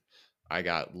with. I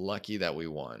got lucky that we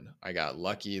won. I got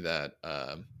lucky that,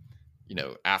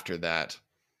 after that,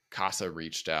 Casa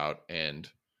reached out, and,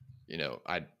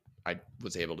 I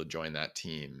was able to join that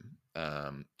team.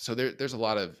 So there's a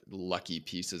lot of lucky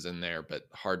pieces in there, but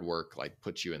hard work like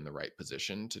puts you in the right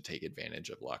position to take advantage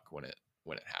of luck when it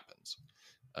happens.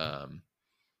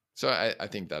 So I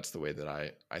think that's the way that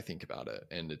I think about it.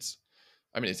 And it's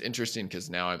interesting because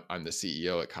now I'm the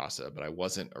CEO at Casa, but I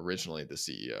wasn't originally the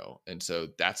CEO. And so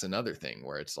that's another thing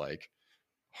where it's like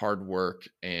hard work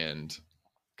and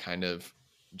kind of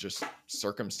just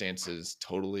circumstances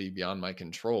totally beyond my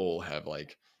control have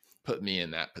like put me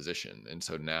in that position. And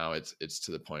so now it's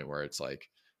to the point where it's like,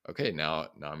 okay, now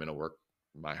I'm going to work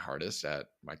my hardest at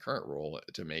my current role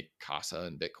to make Casa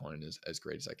and Bitcoin as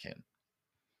great as I can.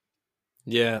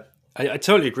 Yeah, I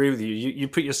totally agree with you. You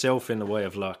put yourself in the way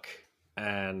of luck,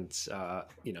 and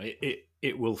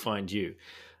it will find you.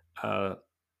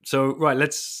 So right,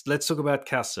 let's talk about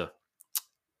Casa.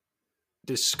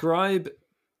 Describe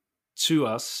to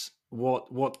us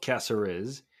what Casa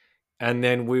is, and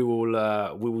then we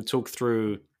will talk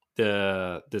through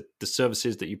the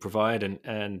services that you provide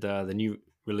and the new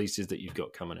releases that you've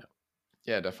got coming out.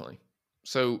 Yeah, definitely.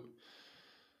 So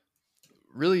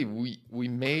really, we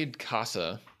made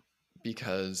Casa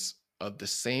because of the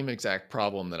same exact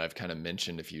problem that I've kind of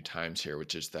mentioned a few times here,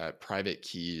 which is that private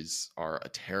keys are a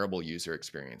terrible user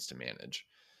experience to manage.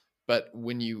 But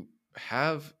when you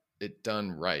have it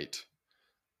done right,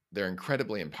 they're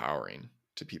incredibly empowering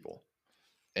to people.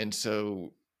 And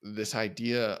so this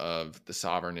idea of the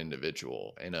sovereign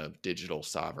individual and of digital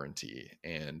sovereignty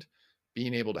and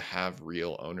being able to have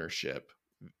real ownership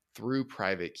through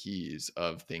private keys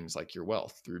of things like your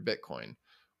wealth through Bitcoin,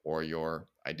 or your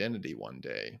identity one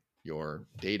day, your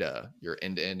data, your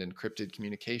end-to-end encrypted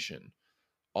communication,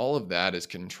 all of that is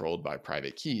controlled by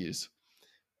private keys.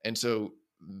 And so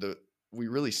we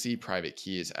really see private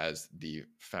keys as the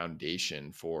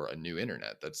foundation for a new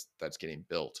internet that's getting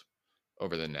built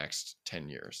over the next 10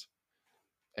 years.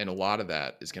 And a lot of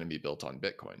that is going to be built on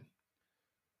Bitcoin.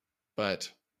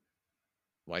 But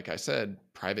like I said,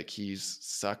 private keys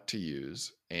suck to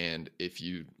use. And if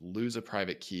you lose a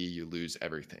private key, you lose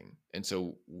everything. And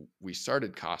so we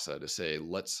started Casa to say,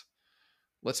 let's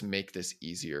make this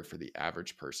easier for the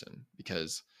average person,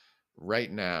 because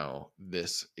right now,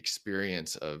 this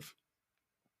experience of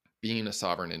being a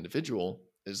sovereign individual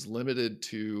is limited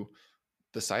to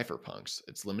the cypherpunks.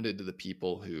 It's limited to the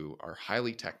people who are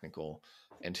highly technical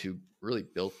and who really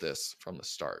built this from the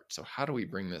start. So how do we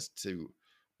bring this to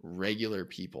regular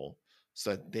people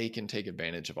so that they can take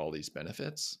advantage of all these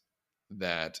benefits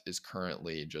that is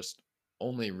currently just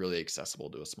only really accessible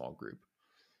to a small group?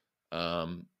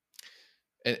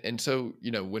 And so,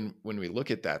 when we look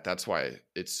at that, that's why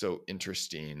it's so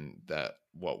interesting that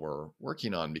what we're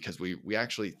working on, because we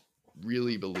actually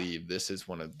really believe this is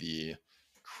one of the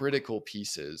critical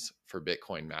pieces for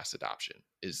Bitcoin mass adoption,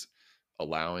 is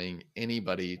allowing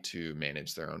anybody to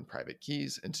manage their own private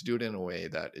keys and to do it in a way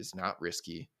that is not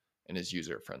risky and is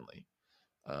user friendly.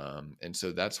 And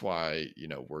so that's why,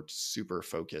 we're super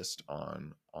focused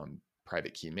on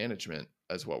private key management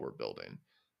as what we're building.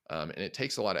 And it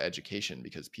takes a lot of education,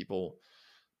 because people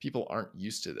aren't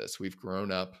used to this. We've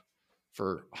grown up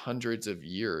for hundreds of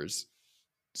years.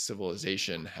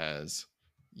 Civilization has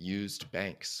used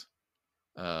banks.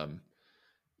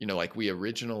 Like we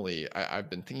originally, I've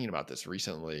been thinking about this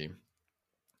recently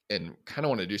and kind of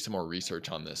want to do some more research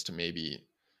on this to maybe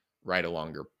write a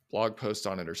longer blog post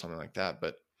on it or something like that.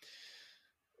 But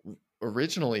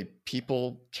originally,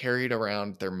 people carried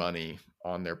around their money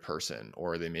on their person,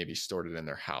 or they maybe stored it in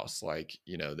their house. Like,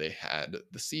 they had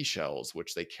the seashells,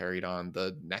 which they carried on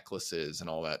the necklaces and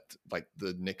all that, like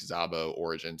the Nick Szabo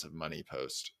Origins of Money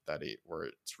post where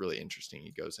it's really interesting.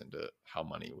 He goes into how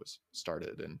money was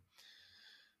started. And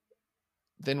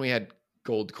then we had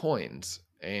gold coins,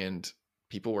 and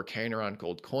people were carrying around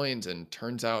gold coins, and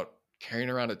turns out carrying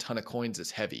around a ton of coins is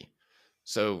heavy.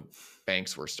 So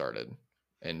banks were started.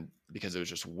 And because it was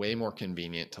just way more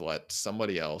convenient to let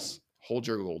somebody else hold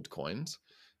your gold coins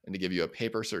and to give you a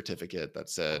paper certificate that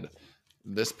said,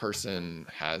 this person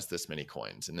has this many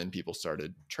coins. And then people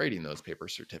started trading those paper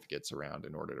certificates around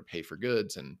in order to pay for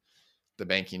goods, and the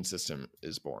banking system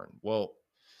is born. Well,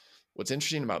 what's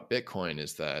interesting about Bitcoin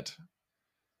is that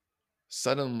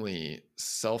suddenly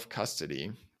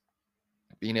self-custody,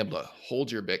 being able to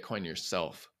hold your Bitcoin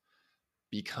yourself,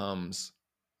 becomes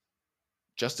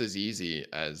just as easy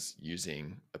as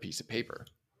using a piece of paper.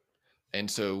 And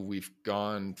so we've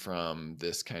gone from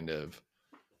this kind of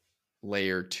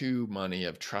layer 2 money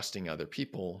of trusting other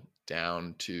people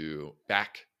down to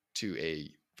back to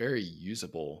a very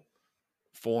usable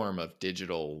form of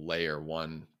digital layer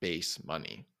 1 base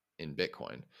money in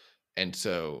Bitcoin. And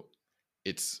so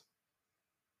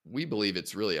we believe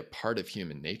it's really a part of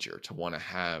human nature to want to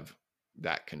have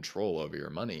that control over your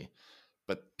money.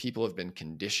 But people have been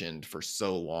conditioned for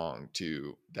so long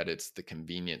that it's the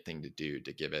convenient thing to do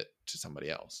to give it to somebody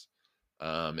else.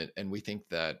 And we think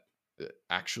that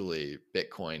actually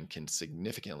Bitcoin can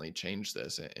significantly change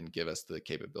this and give us the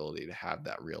capability to have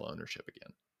that real ownership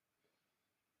again.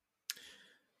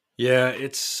 Yeah,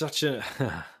 it's such a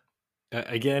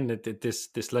again,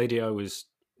 this lady I was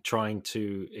trying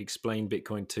to explain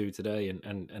Bitcoin to today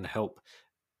and help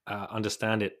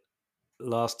understand it.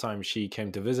 Last time she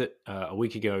came to visit a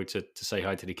week ago to say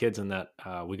hi to the kids, and that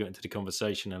we got into the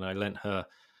conversation, and I lent her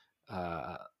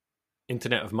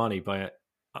Internet of Money by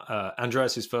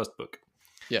Andreas's first book.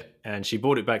 Yeah. And she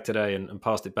bought it back today and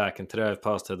passed it back. And today I've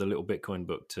passed her the little Bitcoin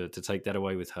book to take that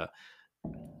away with her.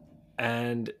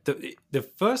 And the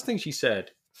first thing she said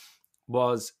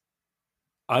was,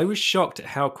 I was shocked at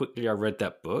how quickly I read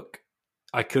that book.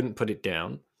 I couldn't put it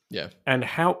down. Yeah. And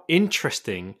how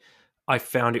interesting I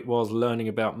found it was learning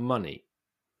about money.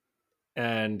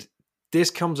 And this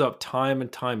comes up time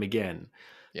and time again.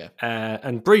 Yeah.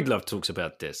 And Breedlove talks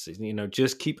about this.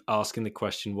 Just keep asking the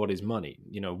question, what is money?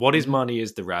 What is money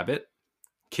is the rabbit.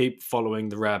 Keep following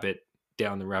the rabbit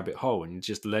down the rabbit hole, and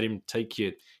just let him take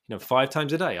you, 5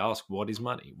 times a day. Ask, what is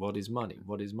money? What is money?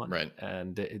 What is money? Right.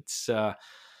 And it's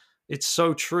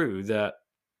so true that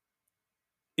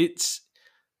it's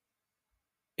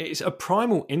a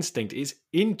primal instinct. It's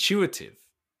intuitive.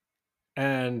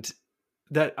 And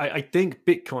that I think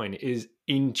Bitcoin is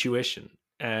intuition,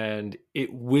 and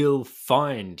it will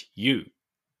find you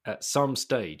at some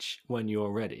stage when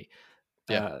you're ready.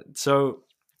 Yeah. So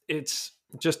it's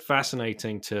just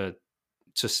fascinating to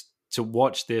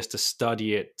watch this, to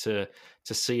study it, to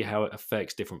see how it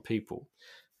affects different people.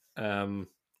 And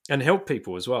and help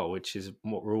people as well, which is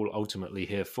what we're all ultimately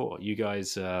here for. You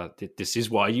guys, this is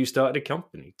why you started a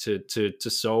company, to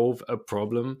solve a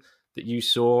problem that you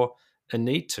saw a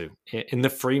need to in the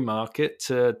free market,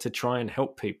 to try and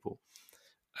help people.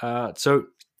 So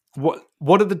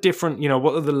what are the different,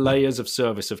 what are the layers of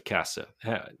service of Casa?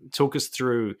 Talk us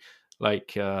through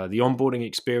like the onboarding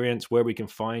experience, where we can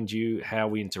find you, how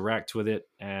we interact with it,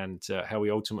 and how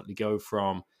we ultimately go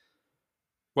from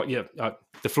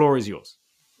the floor is yours.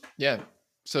 Yeah.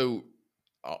 So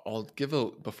I'll give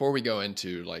before we go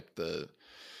into like the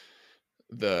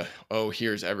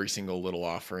here's every single little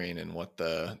offering and what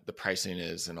the pricing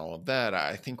is and all of that.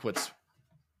 I think what's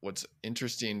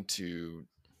interesting to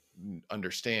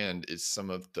understand is some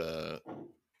of the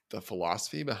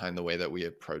philosophy behind the way that we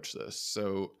approach this.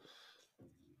 So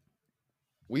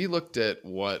we looked at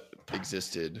what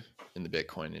existed in the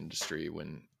Bitcoin industry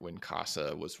when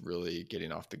Casa was really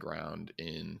getting off the ground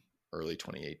in early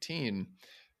 2018.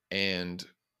 And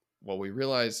what we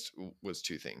realized was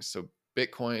two things. So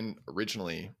Bitcoin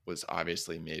originally was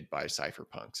obviously made by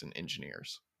cypherpunks and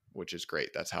engineers, which is great.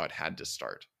 That's how it had to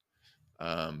start.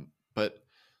 But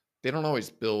they don't always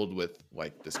build with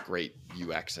like this great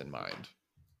UX in mind.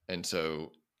 And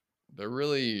so they're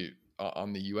really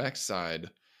on the UX side.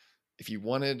 If you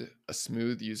wanted a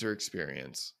smooth user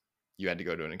experience, you had to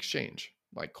go to an exchange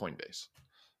like Coinbase.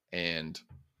 And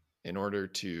in order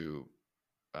to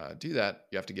do that,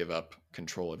 you have to give up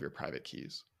control of your private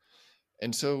keys.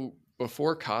 And so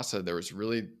before Casa, there was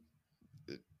really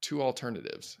two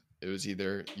alternatives. It was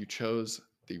either you chose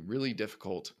the really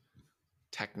difficult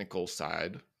technical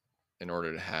side in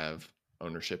order to have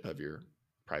ownership of your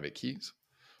private keys,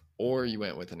 or you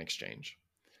went with an exchange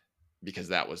because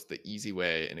that was the easy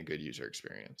way and a good user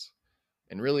experience.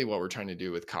 And really what we're trying to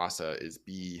do with Casa is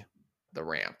be the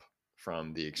ramp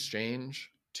from the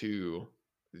exchange to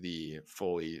the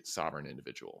fully sovereign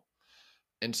individual.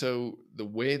 And so the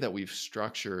way that we've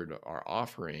structured our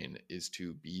offering is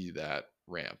to be that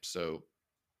ramp. So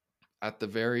at the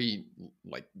very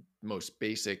like most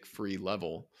basic free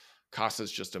level, Casa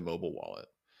is just a mobile wallet,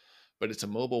 but it's a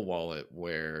mobile wallet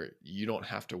where you don't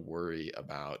have to worry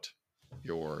about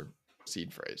your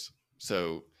seed phrase.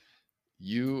 So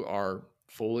you are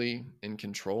fully in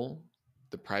control.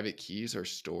 The private keys are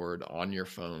stored on your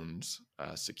phone's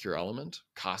secure element.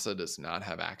 Casa does not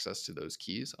have access to those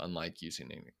keys, unlike using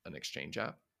an exchange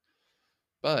app.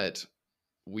 But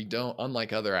we don't,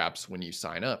 unlike other apps, when you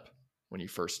sign up, when you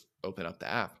first open up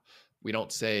the app, we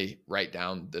don't say, write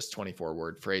down this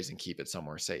 24-word phrase and keep it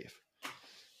somewhere safe.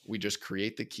 We just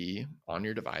create the key on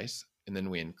your device, and then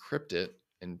we encrypt it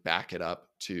and back it up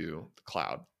to the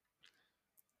cloud.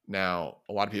 Now,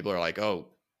 a lot of people are like, oh,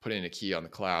 putting a key on the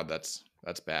cloud, that's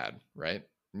bad, right?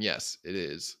 And yes, it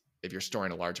is if you're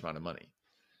storing a large amount of money.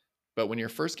 But when you're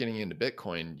first getting into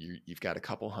Bitcoin, you've got a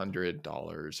couple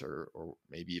 $100 or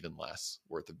maybe even less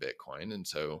worth of Bitcoin. And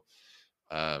so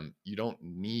you don't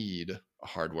need a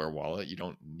hardware wallet. You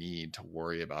don't need to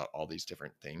worry about all these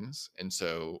different things. And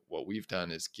so what we've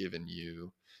done is given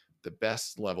you the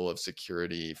best level of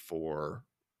security for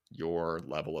your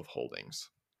level of holdings.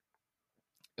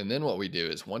 And then what we do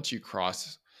is once you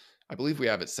cross, I believe we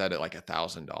have it set at like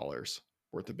 $1,000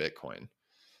 worth of Bitcoin,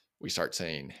 we start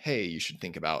saying, hey, you should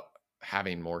think about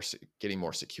getting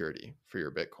more security for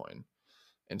your Bitcoin.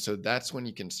 And so that's when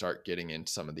you can start getting into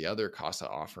some of the other Casa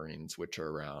offerings, which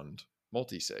are around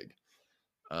multi-sig.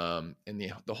 And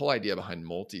the whole idea behind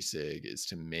multi-sig is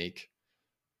to make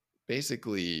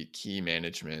basically key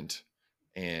management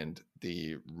and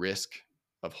the risk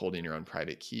of holding your own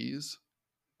private keys,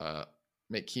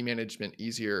 make key management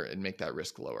easier and make that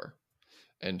risk lower.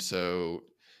 And so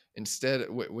instead,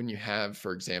 when you have,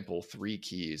 for example, 3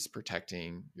 keys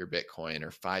protecting your Bitcoin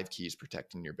or 5 keys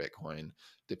protecting your Bitcoin,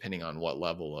 depending on what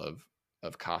level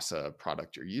of Casa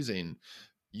product you're using,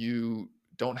 you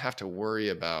don't have to worry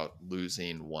about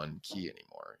losing one key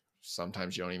anymore.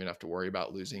 Sometimes you don't even have to worry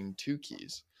about losing 2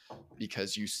 keys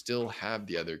because you still have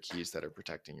the other keys that are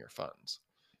protecting your funds.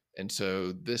 And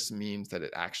so this means that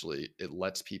it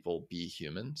lets people be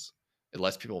humans. It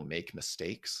lets people make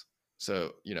mistakes.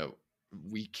 So,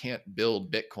 we can't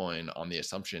build Bitcoin on the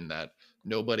assumption that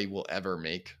nobody will ever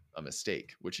make a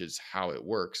mistake, which is how it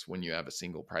works when you have a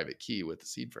single private key with the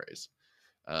seed phrase.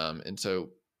 And so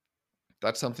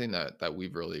that's something that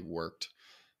we've really worked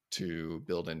to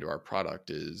build into our product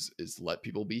is let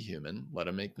people be human, let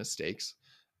them make mistakes.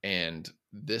 And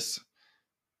this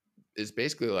is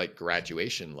basically like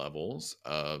graduation levels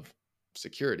of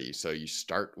security. So you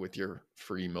start with your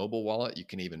free mobile wallet. You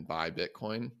can even buy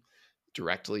Bitcoin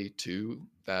directly to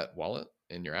that wallet.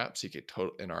 in your app. So you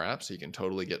could in our app, so you can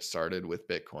totally get started with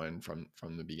Bitcoin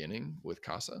from the beginning with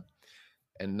Casa.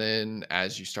 And then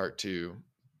as you start to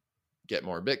get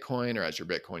more Bitcoin, or as your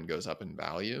Bitcoin goes up in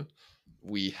value,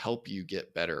 we help you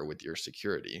get better with your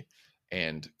security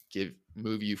and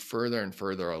move you further and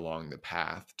further along the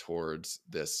path towards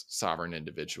this sovereign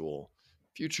individual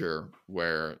future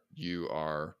where you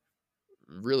are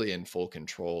really in full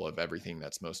control of everything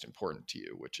that's most important to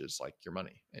you, which is like your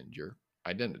money and your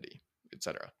identity,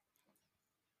 etc.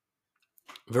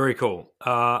 Very cool.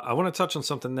 I want to touch on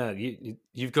something there.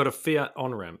 You've got a fiat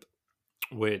on ramp,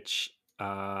 which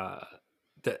not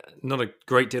a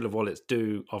great deal of wallets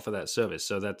do offer that service.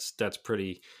 So that's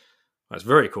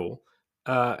very cool.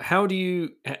 How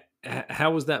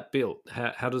was that built?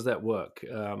 How does that work?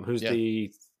 Who's Yeah.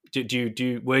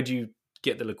 where do you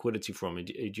get the liquidity from?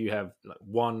 Do you have like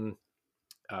one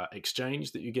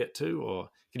exchange that you get to, or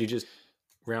could you just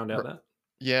round out that?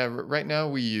 Yeah, right now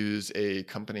we use a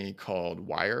company called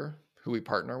Wire, who we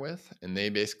partner with, and they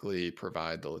basically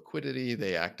provide the liquidity.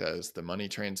 They act as the money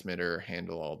transmitter,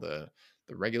 handle all the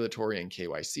regulatory and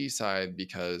KYC side,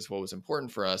 because what was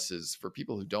important for us is for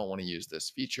people who don't want to use this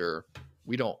feature,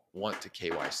 we don't want to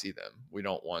KYC them. We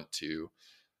don't want to,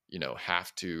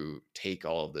 have to take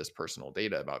all of this personal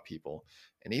data about people.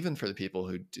 And even for the people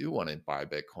who do want to buy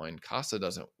Bitcoin, Casa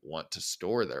doesn't want to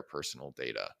store their personal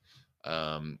data.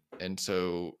 And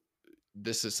so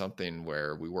this is something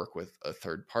where we work with a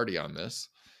third party on this,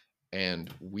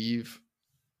 and we've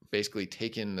basically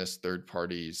taken this third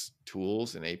party's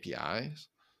tools and APIs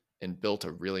and built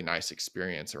a really nice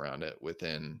experience around it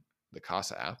within the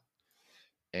Casa app.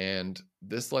 And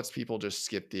this lets people just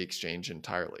skip the exchange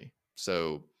entirely.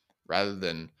 So rather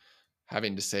than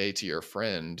having to say to your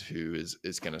friend who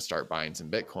is going to start buying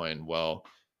some Bitcoin, well,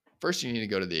 first you need to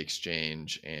go to the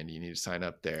exchange and you need to sign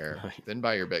up there, Right. then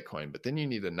buy your Bitcoin, but then you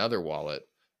need another wallet,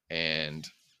 and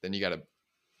then you got to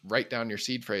write down your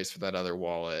seed phrase for that other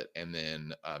wallet, and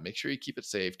then make sure you keep it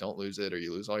safe, don't lose it or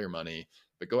you lose all your money,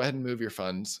 but go ahead and move your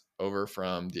funds over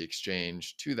from the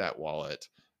exchange to that wallet,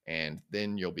 and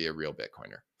then you'll be a real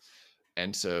Bitcoiner.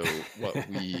 And so what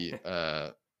we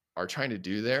are trying to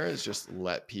do there is just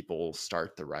let people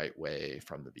start the right way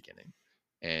from the beginning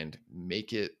and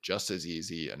make it just as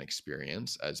easy an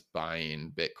experience as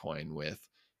buying Bitcoin with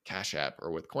Cash App or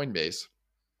with Coinbase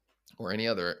or any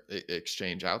other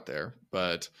exchange out there,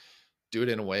 but do it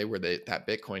in a way where that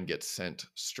Bitcoin gets sent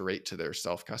straight to their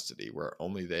self-custody, where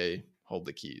only they hold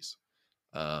the keys.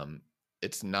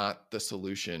 It's not the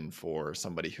solution for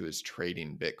somebody who is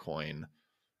trading Bitcoin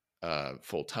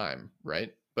full time,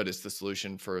 right? But it's the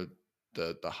solution for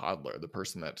the hodler, the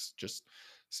person that's just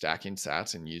stacking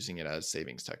sats and using it as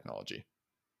savings technology.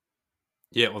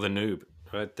 Yeah, or the noob,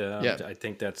 right? Yeah. I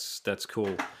think that's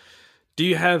cool. Do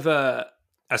you have a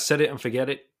set it and forget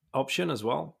it option as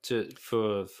well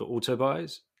for auto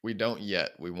buys? We don't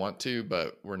yet. We want to,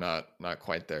 but we're not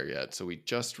quite there yet. So we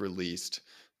just released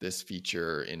this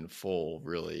feature in full,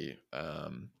 really,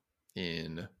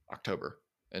 in October.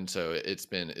 And so it's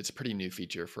a pretty new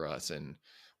feature for us, and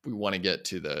we want to get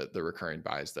to the recurring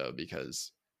buys though,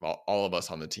 because all of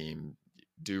us on the team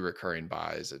do recurring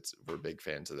buys. We're big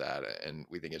fans of that, and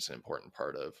we think it's an important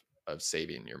part of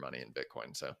saving your money in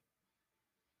Bitcoin. So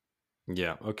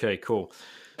yeah, okay, cool.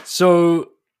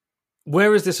 So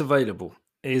where is this available?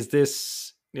 Is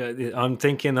this I'm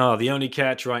thinking the only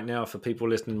catch right now for people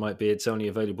listening might be it's only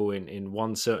available in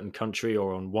one certain country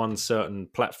or on one certain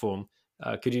platform.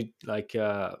 Could you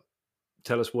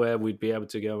tell us where we'd be able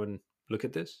to go and look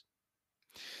at this?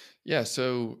 yeah,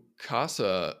 so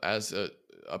Casa as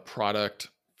a product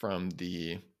from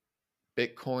the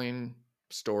Bitcoin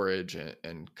storage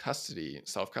and custody,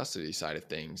 self-custody side of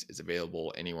things is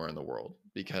available anywhere in the world,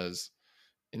 because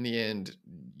in the end,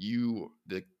 you,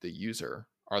 the user,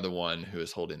 are the one who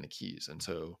is holding the keys. And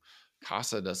so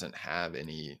Casa doesn't have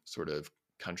any sort of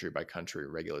country by country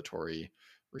regulatory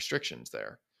restrictions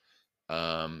there.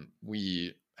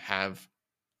 We have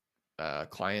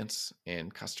clients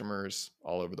and customers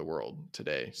all over the world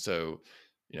today. So,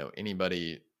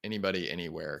 anybody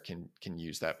anywhere can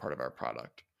use that part of our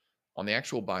product. On the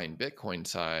actual buying Bitcoin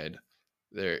side,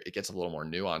 there it gets a little more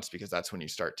nuanced, because that's when you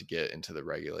start to get into the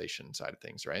regulation side of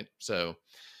things, right? So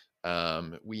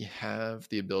we have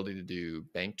the ability to do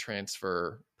bank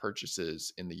transfer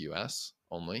purchases in the US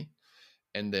only.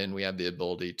 And then we have the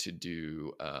ability to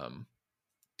do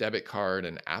debit card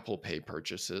and Apple Pay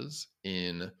purchases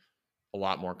in a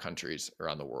lot more countries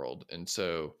around the world. And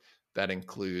so that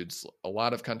includes a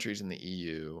lot of countries in the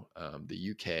EU,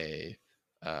 the UK,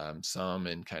 some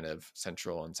in kind of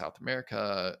Central and South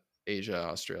America, Asia,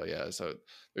 Australia. So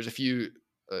there's a few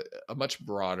a much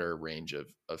broader range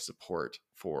of support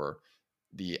for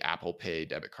the Apple Pay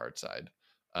debit card side.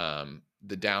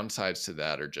 The downsides to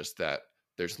that are just that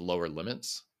there's lower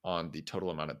limits on the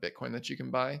total amount of Bitcoin that you can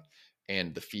buy.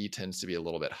 And the fee tends to be a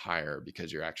little bit higher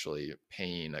because you're actually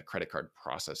paying a credit card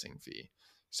processing fee.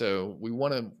 So we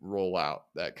want to roll out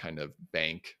that kind of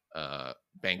bank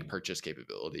purchase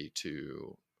capability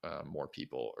to more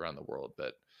people around the world,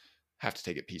 but have to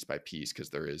take it piece by piece because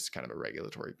there is kind of a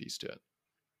regulatory piece to it.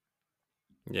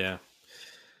 Yeah.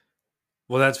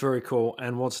 Well, that's very cool.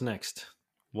 And what's next?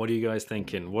 What are you guys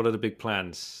thinking? What are the big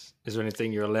plans? Is there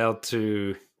anything you're allowed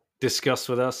to discuss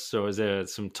with us, or is there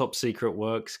some top secret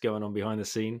works going on behind the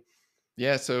scene?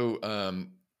 Yeah, so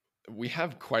we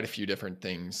have quite a few different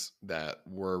things that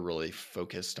we're really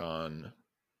focused on,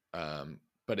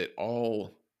 but it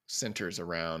all centers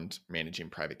around managing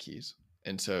private keys.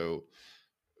 And so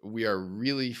we are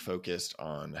really focused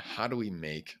on how do we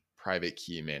make private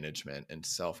key management and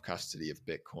self-custody of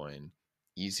Bitcoin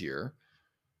easier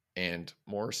and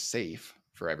more safe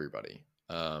for everybody.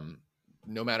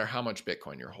 No matter how much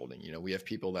Bitcoin you're holding, we have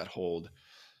people that hold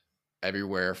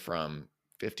everywhere from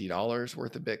 $50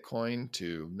 worth of Bitcoin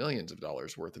to millions of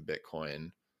dollars worth of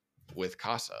Bitcoin with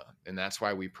Casa. And that's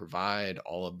why we provide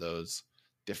all of those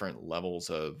different levels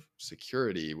of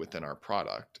security within our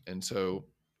product. And so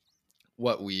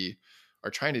what we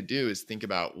are trying to do is think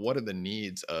about what are the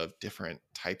needs of different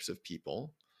types of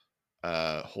people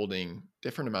holding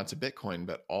different amounts of Bitcoin,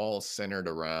 but all centered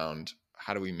around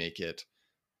how do we make it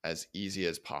as easy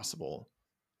as possible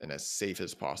and as safe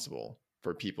as possible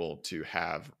for people to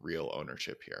have real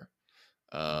ownership here.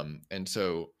 And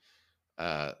so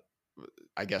I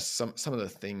guess some of the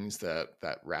things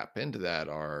that wrap into that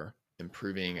are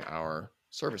improving our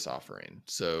service offering.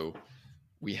 So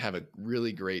we have a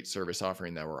really great service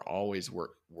offering that we're always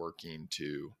working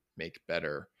to make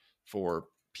better for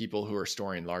people who are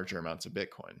storing larger amounts of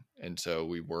Bitcoin. And so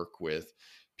we work with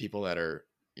people that are,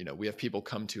 we have people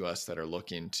come to us that are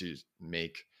looking to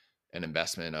make an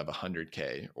investment of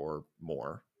 $100K or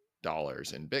more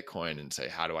dollars in Bitcoin and say,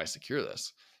 how do I secure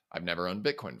this? I've never owned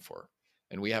Bitcoin before.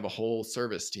 And we have a whole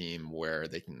service team where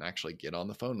they can actually get on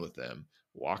the phone with them,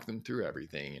 walk them through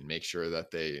everything, and make sure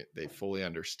that they fully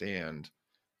understand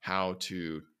how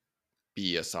to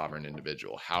be a sovereign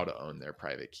individual, how to own their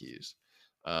private keys.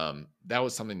 That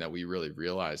was something that we really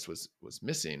realized was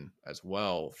missing as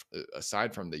well.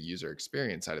 Aside from the user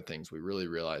experience side of things, we really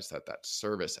realized that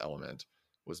service element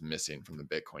was missing from the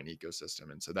Bitcoin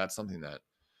ecosystem. And so that's something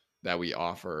that we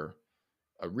offer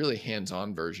a really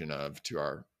hands-on version of to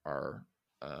our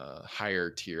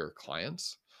higher tier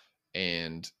clients.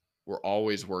 And we're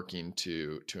always working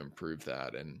to improve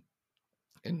that and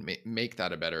make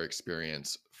that a better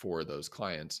experience for those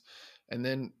clients. And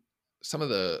then some of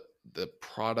the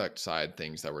product side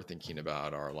things that we're thinking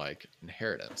about are like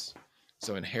inheritance.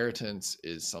 So inheritance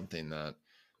is something that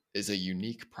is a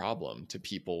unique problem to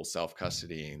people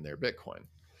self-custodying their Bitcoin.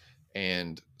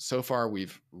 And so far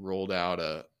we've rolled out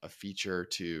a feature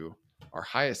to our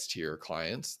highest tier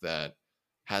clients that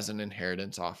has an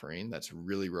inheritance offering that's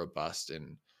really robust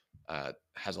and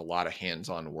has a lot of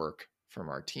hands-on work from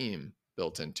our team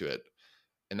built into it.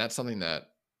 And that's something that,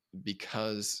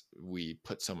 because we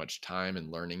put so much time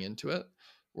and learning into it,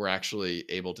 we're actually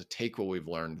able to take what we've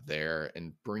learned there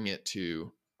and bring it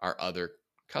to our other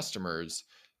customers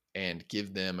and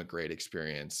give them a great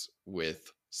experience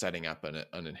with setting up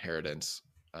an inheritance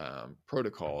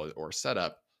protocol or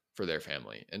setup for their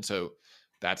family. And so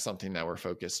that's something that we're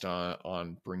focused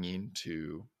on bringing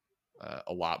to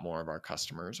a lot more of our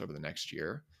customers over the next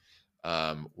year.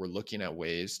 We're looking at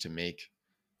ways to make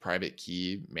private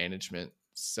key management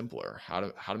simpler, how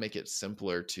to make it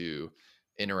simpler to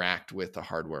interact with the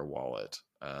hardware wallet,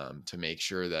 to make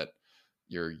sure that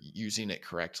you're using it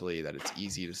correctly, that it's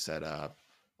easy to set up,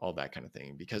 all that kind of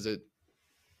thing. Because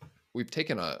we've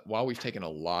taken a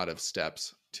lot of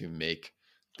steps to make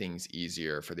things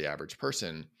easier for the average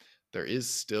person, there is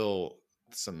still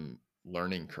some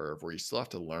learning curve where you still have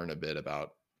to learn a bit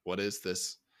about what is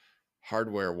this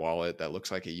hardware wallet that looks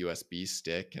like a USB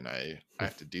stick, and I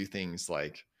have to do things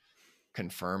like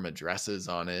confirm addresses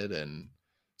on it. And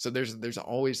so there's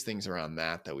always things around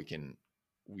that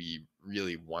we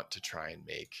really want to try and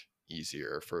make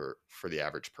easier for the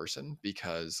average person,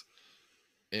 because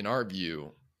in our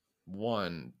view,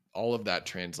 one, all of that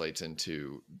translates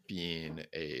into being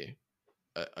a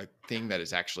thing that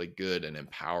is actually good and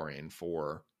empowering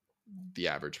for the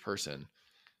average person.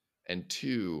 And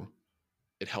two,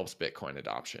 it helps Bitcoin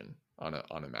adoption on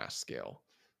a mass scale.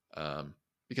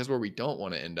 Because where we don't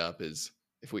want to end up is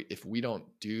if we don't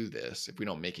do this, if we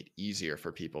don't make it easier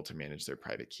for people to manage their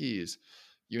private keys,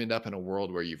 you end up in a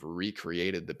world where you've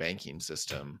recreated the banking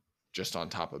system just on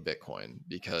top of Bitcoin,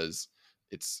 because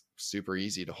it's super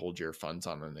easy to hold your funds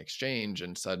on an exchange,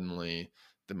 and suddenly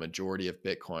the majority of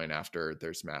Bitcoin, after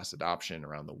there's mass adoption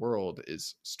around the world,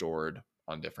 is stored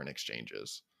on different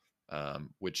exchanges,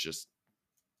 which just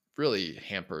really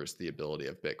hampers the ability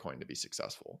of Bitcoin to be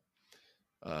successful.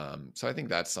 So I think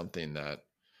that's something that,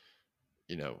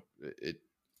 it's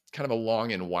kind of a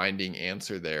long and winding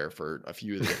answer there for a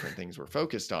few of the different things we're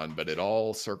focused on, but it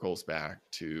all circles back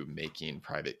to making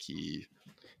private key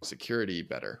security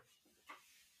better.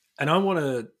 And I want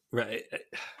to,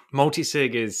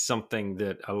 multi-sig is something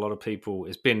that a lot of people,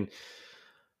 it's been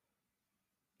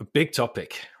a big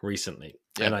topic recently,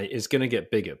 and it's going to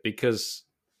get bigger because,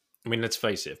 I mean, let's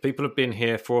face it, if people have been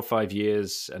here 4 or 5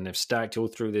 years and they've stacked all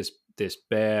through this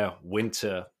bear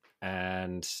winter,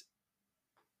 and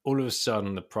all of a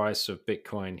sudden the price of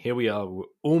Bitcoin, here we are, we're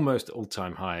almost at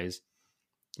all-time highs.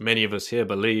 Many of us here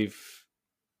believe,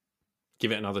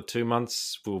 give it another 2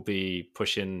 months, we'll be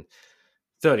pushing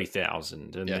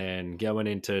 30,000, and then going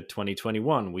into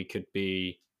 2021, we could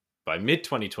be, by mid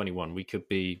 2021, we could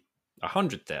be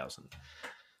 100,000.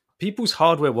 People's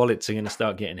hardware wallets are going to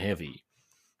start getting heavy,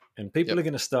 and people are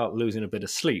going to start losing a bit of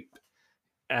sleep.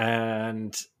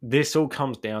 And this all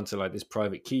comes down to like this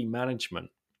private key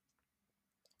management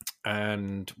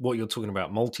and what you're talking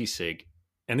about, multi-sig.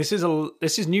 And this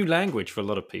is new language for a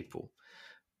lot of people.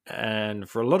 And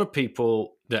for a lot of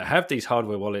people that have these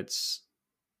hardware wallets,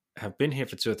 have been here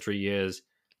for 2 or 3 years,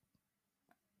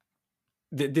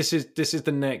 this is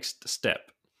the next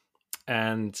step.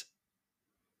 And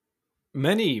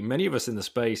many of us in the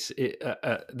space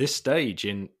at this stage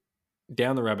in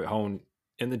down the rabbit hole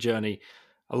in the journey,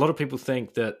 a lot of people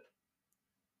think that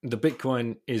the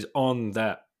Bitcoin is on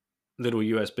that little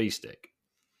USB stick.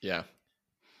 Yeah.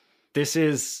 This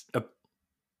is a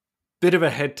bit of a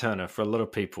head turner for a lot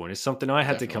of people, and it's something I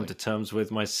had to come to terms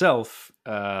with myself.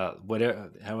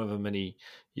 However many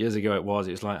years ago it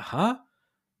was like, huh?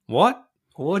 What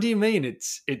do you mean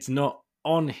it's not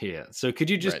on here? So could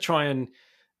you just try and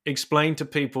explain to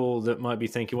people that might be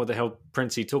thinking, what the hell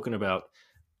Princey talking about,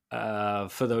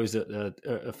 for those that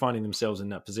are finding themselves in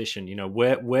that position,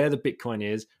 where the Bitcoin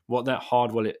is, what that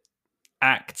hard wallet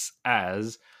acts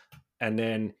as, and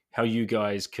then how you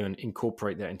guys can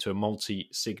incorporate that into a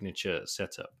multi-signature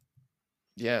setup.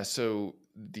 Yeah, so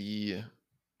the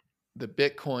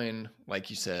Bitcoin, like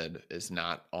you said, is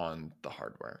not on the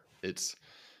hardware. It's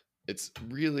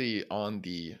really on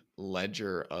the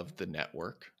ledger of the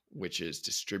network, which is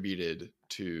distributed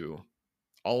to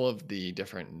all of the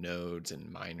different nodes and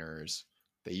miners.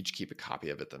 They each keep a copy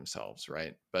of it themselves,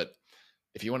 right? But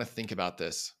if you want to think about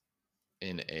this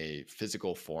in a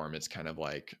physical form, it's kind of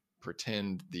like,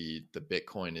 pretend the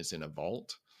Bitcoin is in a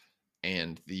vault,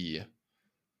 and the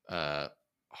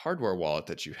hardware wallet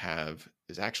that you have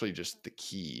is actually just the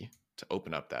key to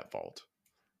open up that vault,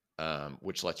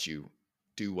 which lets you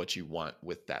do what you want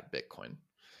with that Bitcoin.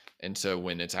 And so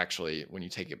when you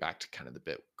take it back to kind of the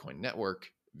Bitcoin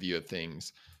network view of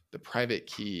things, the private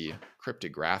key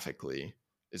cryptographically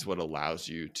is what allows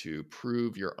you to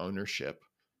prove your ownership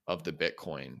of the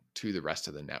Bitcoin to the rest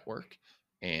of the network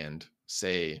and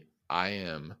say, I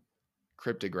am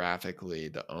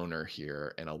cryptographically the owner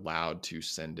here and allowed to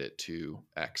send it to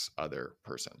X other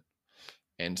person.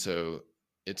 And so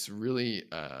it's really,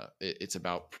 it's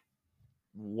about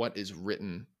what is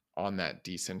written on that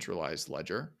decentralized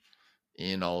ledger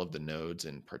in all of the nodes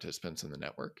and participants in the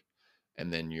network.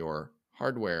 And then your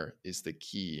hardware is the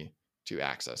key to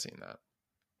accessing that.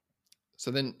 So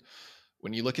then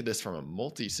when you look at this from a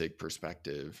multi-sig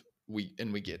perspective,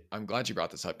 I'm glad you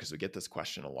brought this up, because we get this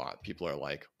question a lot. People are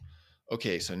like,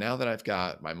 okay, so now that I've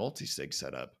got my multi-sig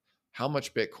set up, how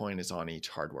much Bitcoin is on each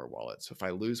hardware wallet? So if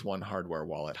I lose one hardware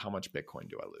wallet, how much Bitcoin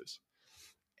do I lose?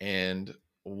 And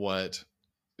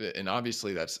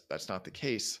obviously that's not the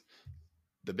case.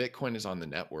 The Bitcoin is on the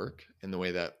network, and the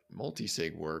way that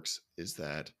multi-sig works is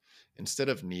that instead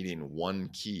of needing one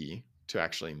key to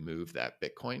actually move that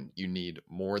Bitcoin, you need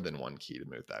more than one key to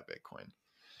move that Bitcoin.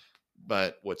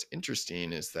 But what's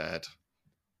interesting is that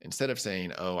instead of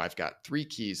saying, oh, I've got 3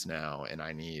 keys now and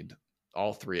I need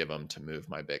all 3 of them to move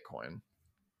my Bitcoin,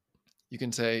 you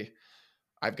can say,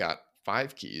 I've got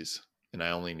 5 keys and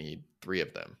I only need 3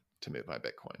 of them to move my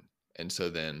Bitcoin. And so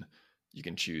then you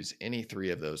can choose any 3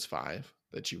 of those 5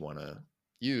 that you want to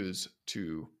use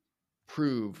to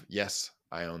prove, yes,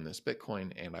 I own this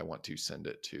Bitcoin and I want to send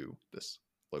it to this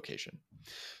location.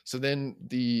 So then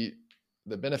the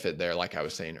benefit there, like I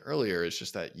was saying earlier, is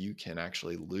just that you can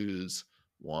actually lose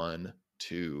 1,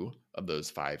 2 of those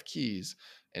 5 keys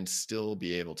and still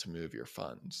be able to move your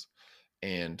funds.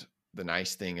 And the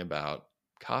nice thing about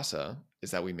Casa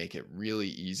is that we make it really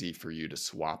easy for you to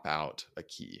swap out a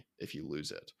key if you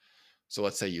lose it. So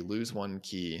let's say you lose one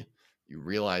key, you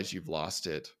realize you've lost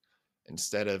it.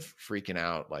 Instead of freaking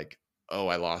out like, oh,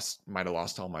 might have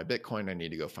lost all my Bitcoin, I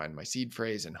need to go find my seed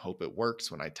phrase and hope it works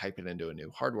when I type it into a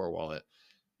new hardware wallet,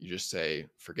 you just say,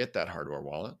 forget that hardware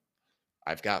wallet.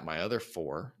 I've got my other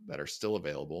 4 that are still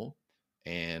available,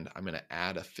 and I'm going to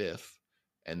add a 5th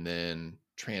and then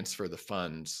transfer the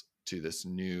funds to this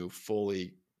new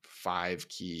fully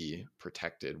 5-key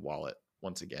protected wallet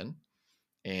once again.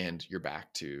 And you're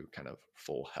back to kind of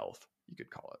full health, you could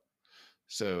call it.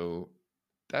 So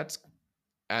that's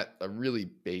at a really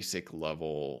basic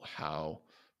level how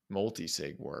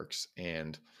multisig works.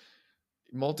 And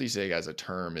multisig as a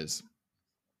term is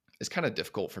kind of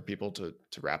difficult for people to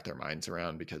wrap their minds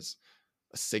around, because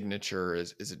a signature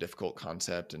is a difficult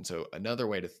concept. And so another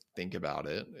way to think about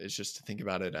it is just to think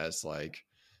about it as like,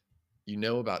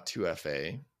 about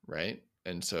 2FA, right?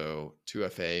 And so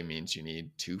 2FA means you need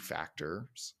 2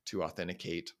 factors to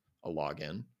authenticate a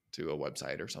login to a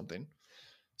website or something.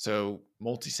 So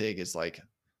multisig is like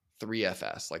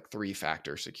 3FS, like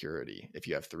 3-factor security if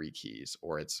you have 3 keys,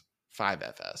 or it's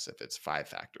 5FS if it's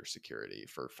 5-factor security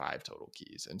for 5 total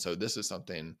keys. And so this is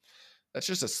something that's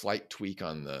just a slight tweak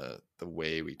on the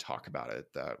way we talk about it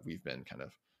that we've been kind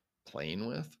of playing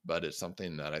with, but it's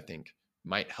something that I think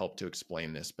might help to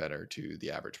explain this better to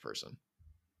the average person.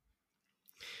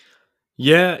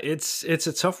 Yeah, it's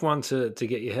a tough one to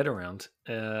get your head around,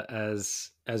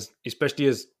 as especially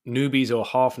as newbies or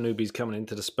half newbies coming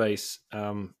into the space.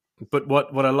 But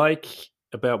what I like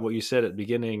about what you said at the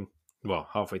beginning, well,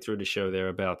 halfway through the show there,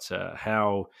 about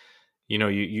how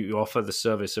you offer the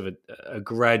service of a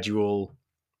gradual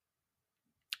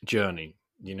journey.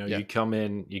 You come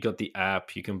in, you got the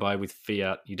app, you can buy with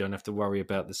fiat, you don't have to worry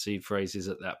about the seed phrases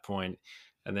at that point,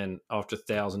 and then after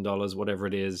 $1,000, whatever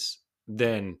it is,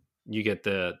 then you get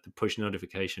the push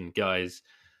notification, guys,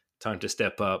 time to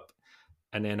step up.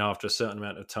 And then after a certain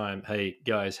amount of time, hey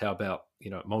guys, how about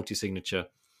multi-signature?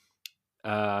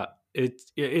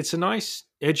 It's a nice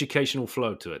educational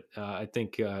flow to it. I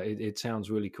think it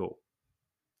sounds really cool.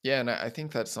 Yeah, and I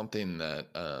think that's something that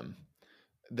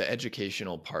the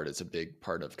educational part is a big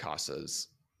part of Casa's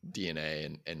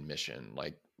DNA and mission.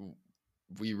 Like,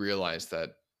 we realize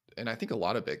that, and I think a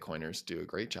lot of Bitcoiners do a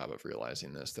great job of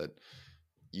realizing this, that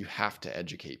you have to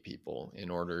educate people in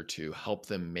order to help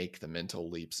them make the mental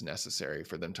leaps necessary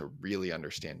for them to really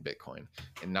understand Bitcoin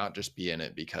and not just be in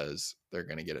it because they're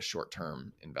going to get a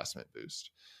short-term investment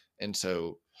boost. And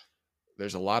so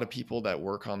there's a lot of people that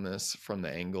work on this from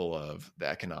the angle of the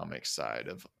economic side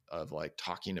of like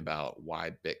talking about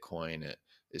why Bitcoin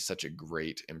is such a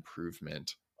great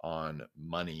improvement on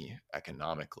money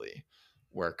economically,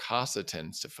 where Casa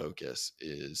tends to focus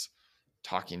is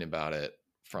talking about it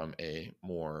from a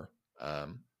more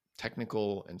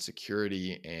technical and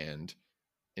security and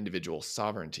individual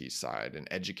sovereignty side, and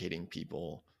educating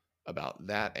people about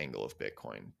that angle of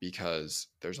Bitcoin, because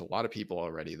there's a lot of people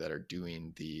already that are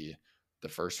doing the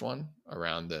first one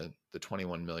around the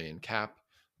 21 million cap,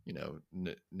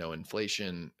 no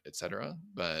inflation, etc.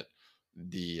 But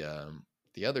the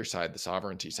other side, the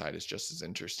sovereignty side, is just as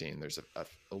interesting. There's a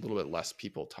little bit less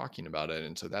people talking about it,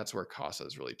 and so that's where Casa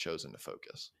has really chosen to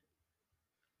focus.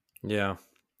 Yeah.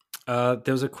 There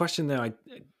was a question there.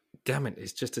 Damn it,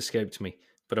 it's just escaped me.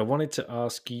 But I wanted to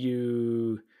ask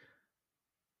you,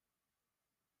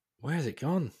 where has it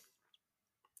gone?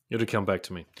 It'll come back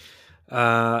to me.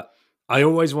 I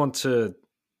always want to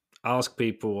ask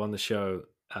people on the show,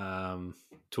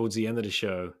 towards the end of the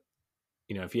show,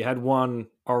 if you had one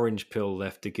orange pill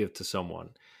left to give to someone,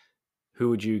 who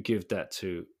would you give that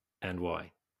to and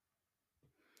why?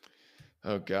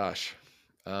 Oh, gosh.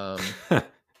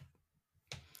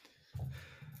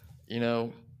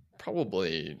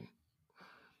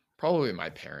 Probably my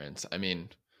parents. I mean,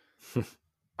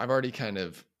 I've already kind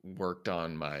of worked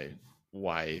on my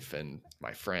wife and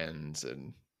my friends,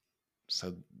 and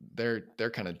so they're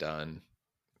kind of done.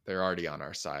 They're already on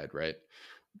our side, right?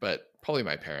 But probably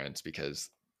my parents, because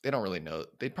they don't really know.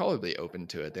 They'd probably be open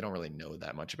to it. They don't really know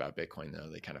that much about Bitcoin, though.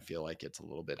 They kind of feel like it's a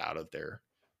little bit out of their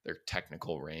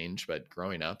technical range. But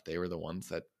growing up, they were the ones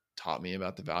that taught me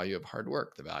about the value of hard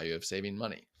work, the value of saving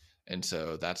money. And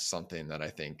so that's something that I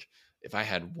think if I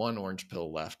had one orange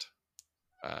pill left,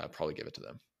 I'd probably give it to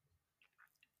them.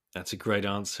 That's a great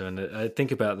answer. And I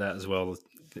think about that as well.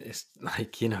 It's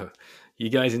like, you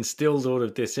guys instilled all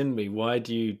of this in me. Why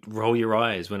do you roll your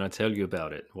eyes when I tell you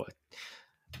about it?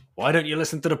 Why don't you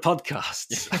listen to the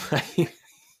podcasts?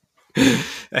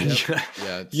 And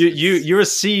yeah, you're a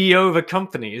CEO of a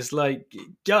company. It's like,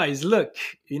 guys, look,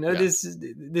 Yeah. this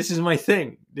is my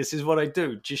thing. This is what I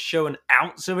do. Just show an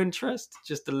ounce of interest,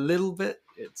 just a little bit.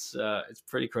 It's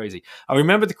pretty crazy. I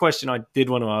remember the question I did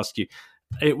want to ask you.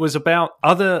 It was about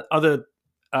other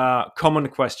common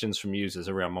questions from users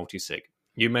around multi-sig.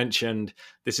 You mentioned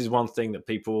this is one thing that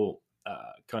people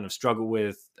kind of struggle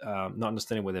with, not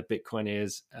understanding where their Bitcoin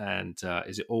is, and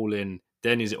is it all in?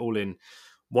 Then is it all in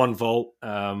one vault?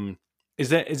 Is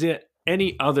there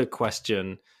any other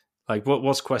question? Like,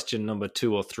 what's question number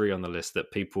 2 or 3 on the list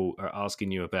that people are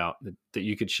asking you about that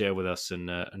you could share with us and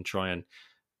try and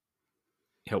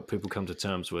help people come to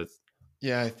terms with?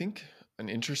 Yeah, I think an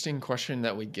interesting question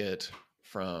that we get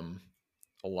from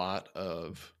a lot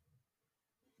of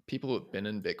people who have been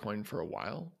in Bitcoin for a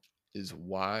while is,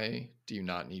 why do you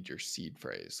not need your seed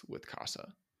phrase with Casa?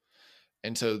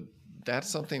 And so that's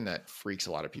something that freaks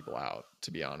a lot of people out,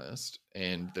 to be honest.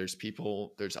 And there's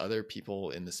other people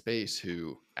in the space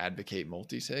who advocate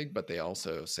multi-sig, but they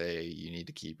also say you need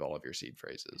to keep all of your seed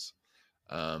phrases.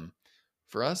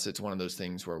 For us, it's one of those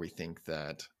things where we think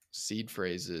that seed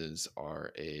phrases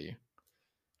are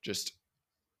just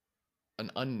an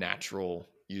unnatural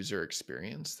user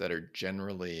experience that are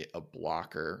generally a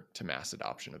blocker to mass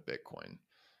adoption of Bitcoin,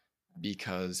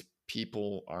 because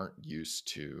people aren't used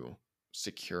to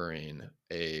securing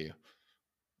a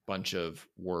bunch of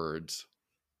words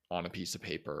on a piece of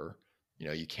paper.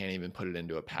 You can't even put it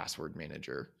into a password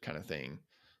manager kind of thing.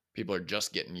 People are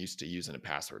just getting used to using a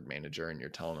password manager, and you're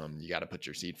telling them you got to put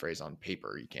your seed phrase on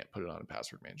paper. You can't put it on a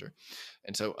password manager.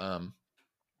 And so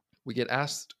we get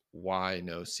asked why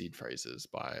no seed phrases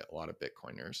by a lot of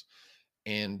Bitcoiners.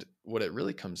 And what it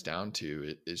really comes down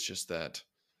to is just that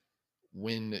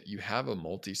when you have a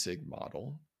multi-sig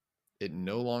model, it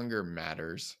no longer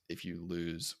matters if you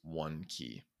lose one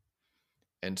key.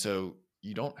 And so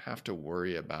you don't have to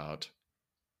worry about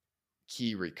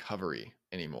key recovery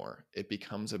anymore. It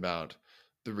becomes about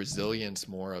the resilience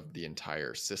more of the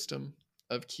entire system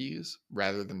of keys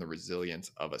rather than the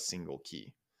resilience of a single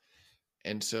key.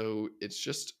 And so it's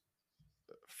just,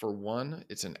 for one,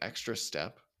 it's an extra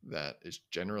step that is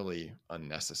generally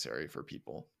unnecessary for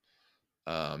people,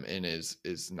 and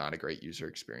is not a great user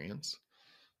experience.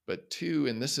 But 2,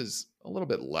 and this is a little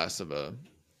bit less of a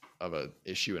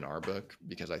issue in our book,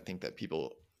 because I think that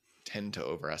people tend to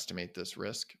overestimate this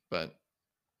risk, but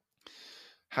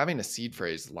having a seed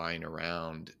phrase lying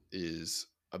around is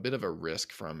a bit of a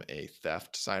risk from a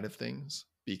theft side of things,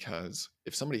 because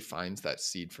if somebody finds that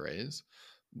seed phrase,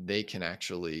 they can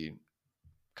actually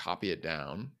copy it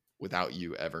down without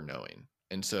you ever knowing.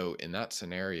 And so in that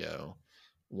scenario,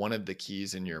 one of the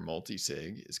keys in your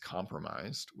multi-sig is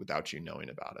compromised without you knowing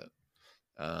about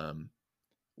it.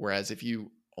 Whereas if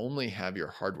you only have your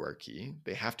hardware key,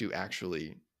 they have to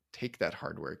actually take that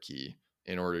hardware key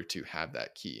in order to have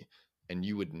that key. And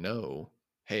you would know,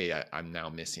 hey, I'm now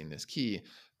missing this key.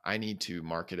 I need to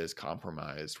mark it as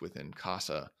compromised within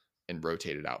Casa and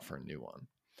rotate it out for a new one.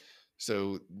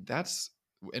 So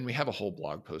and we have a whole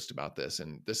blog post about this.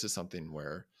 And this is something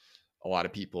where a lot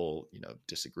of people,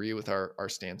 disagree with our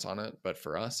stance on it. But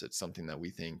for us, it's something that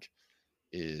we think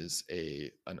is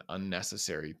an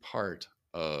unnecessary part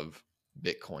of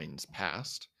Bitcoin's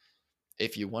past.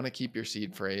 If you want to keep your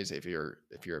seed phrase, if you're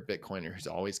a Bitcoiner who's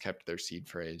always kept their seed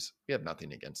phrase, we have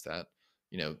nothing against that.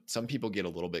 Some people get a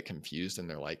little bit confused and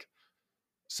they're like,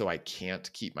 so I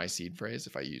can't keep my seed phrase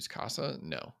if I use Casa?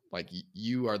 No, like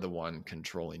you are the one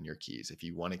controlling your keys. If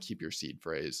you want to keep your seed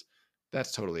phrase,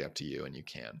 that's totally up to you, and you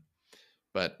can.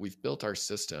 But we've built our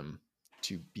system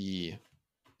to be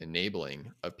enabling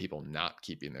of people not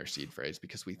keeping their seed phrase,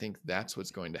 because we think that's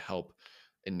what's going to help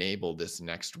enable this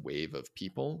next wave of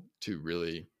people to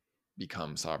really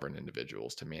become sovereign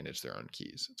individuals, to manage their own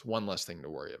keys. It's one less thing to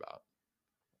worry about.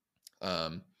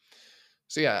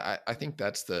 So yeah, I think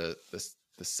that's the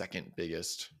second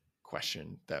biggest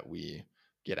question that we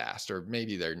get asked, or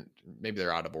maybe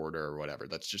they're out of order or whatever.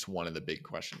 That's just one of the big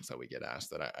questions that we get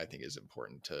asked that I think is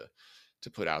important to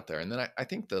put out there. And then I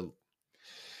think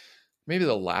maybe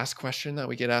the last question that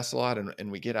we get asked a lot,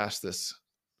 and we get asked this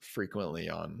frequently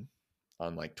on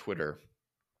like Twitter,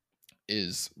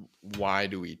 is why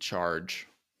do we charge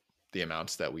the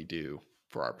amounts that we do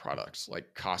for our products?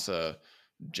 Like Casa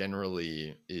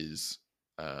generally is,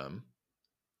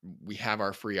 we have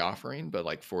our free offering, but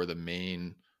like for the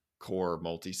main core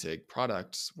multi-sig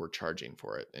products, we're charging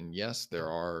for it. And yes, there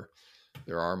are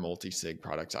multi-sig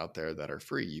products out there that are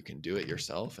free. You can do it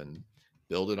yourself and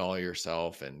build it all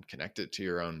yourself and connect it to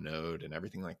your own node and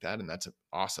everything like that. And that's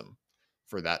awesome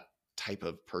for that type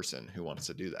of person who wants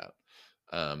to do that.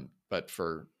 But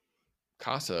for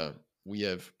Casa, we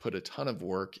have put a ton of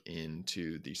work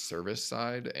into the service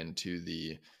side and to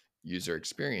the user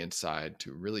experience side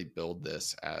to really build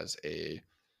this as a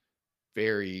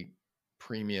very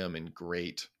premium and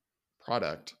great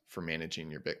product for managing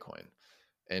your Bitcoin.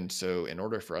 And so in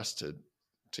order for us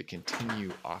to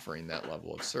continue offering that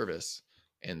level of service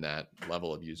and that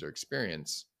level of user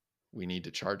experience, we need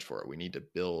to charge for it. We need to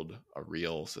build a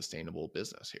real sustainable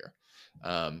business here.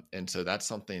 And so that's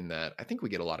something that I think we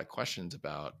get a lot of questions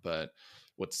about. But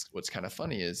what's kind of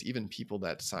funny is even people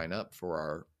that sign up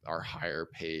for our higher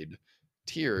paid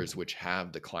tiers, which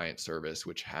have the client service,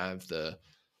 which have the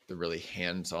really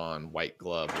hands-on white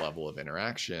glove level of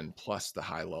interaction, plus the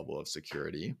high level of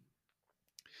security,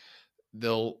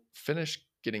 they'll finish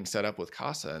getting set up with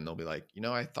Casa and they'll be like,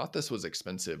 I thought this was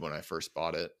expensive when I first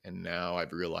bought it. And now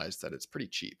I've realized that it's pretty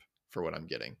cheap for what I'm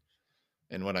getting.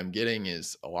 And what I'm getting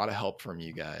is a lot of help from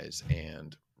you guys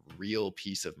and real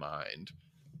peace of mind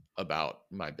about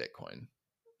my Bitcoin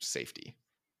safety.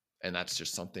 And that's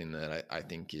just something that I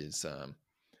think is,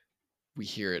 we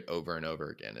hear it over and over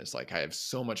again. It's like, I have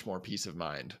so much more peace of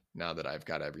mind now that I've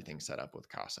got everything set up with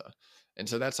Casa. And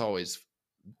so that's always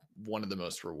one of the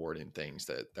most rewarding things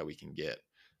that we can get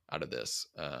out of this,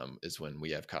 is when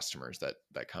we have customers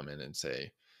that come in and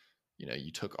say,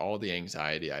 you took all the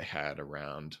anxiety I had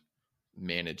around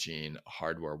managing a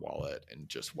hardware wallet and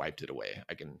just wiped it away.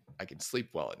 I can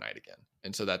sleep well at night again.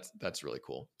 And so that's really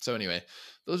cool. So anyway,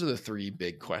 those are the three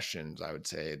big questions I would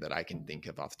say that I can think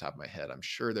of off the top of my head. I'm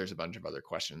sure there's a bunch of other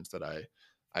questions that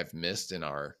I've missed, in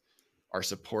our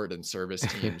support and service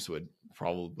teams would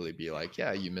probably be like,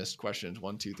 yeah, you missed questions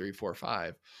 1, 2, 3, 4,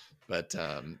 5. But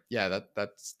yeah,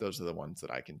 those are the ones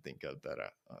that I can think of that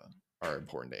are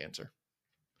important to answer.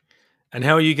 And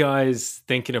how are you guys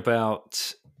thinking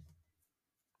about,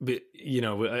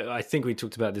 I think we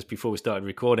talked about this before we started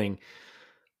recording,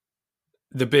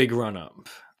 the big run up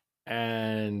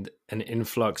and an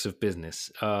influx of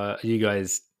business. Are you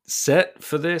guys set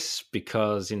for this?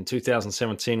 Because in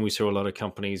 2017, we saw a lot of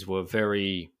companies were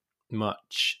very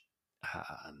much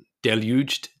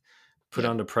deluged, put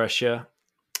under pressure.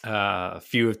 A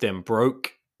few of them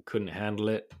broke, couldn't handle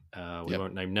it. We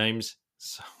won't name names.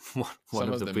 So one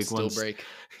of the them big still ones break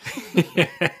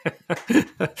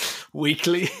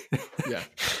weekly. Yeah.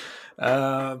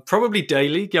 Probably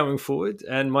daily going forward,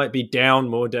 and might be down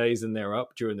more days than they're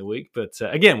up during the week. But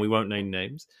again, we won't name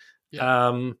names. Yeah.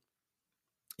 How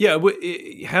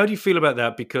do you feel about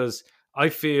that? Because I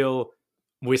feel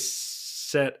we're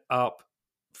set up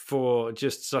for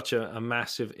just such a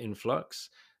massive influx.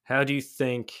 How do you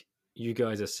think you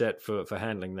guys are set for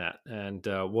handling that? And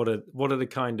what are the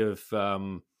kind of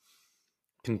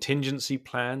contingency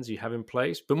plans you have in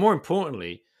place? But more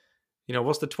importantly,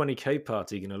 what's the 20K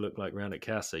party going to look like around at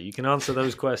Casa? You can answer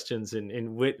those questions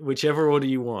in whichever order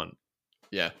you want.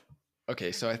 Yeah.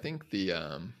 Okay. So I think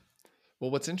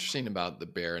what's interesting about the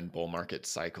bear and bull market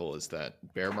cycle is that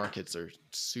bear markets are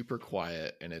super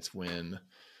quiet, and it's when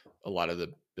a lot of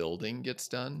the building gets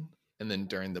done. And then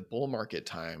during the bull market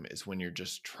time is when you're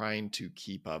just trying to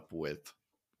keep up with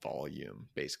volume,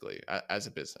 basically, as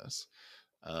a business.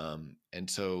 And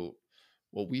so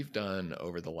what we've done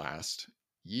over the last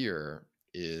year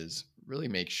is really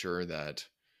make sure that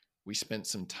we spent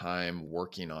some time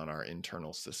working on our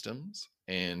internal systems,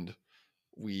 and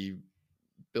we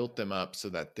built them up so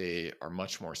that they are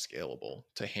much more scalable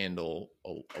to handle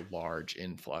a large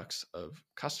influx of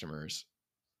customers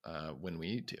when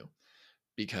we need to.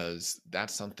 Because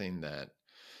that's something that,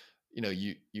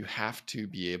 you have to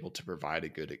be able to provide a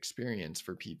good experience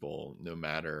for people no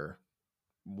matter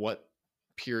what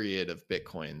period of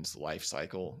Bitcoin's life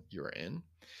cycle you're in.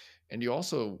 And you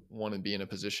also want to be in a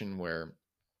position where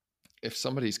if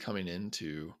somebody's coming in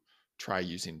to try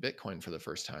using Bitcoin for the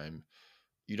first time,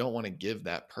 you don't want to give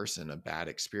that person a bad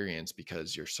experience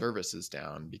because your service is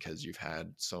down because you've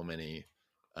had so many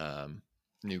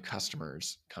new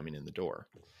customers coming in the door.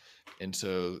 And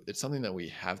so it's something that we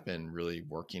have been really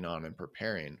working on and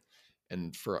preparing.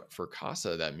 And for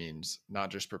Casa, that means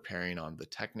not just preparing on the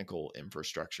technical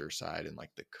infrastructure side and like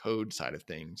the code side of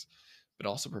things, but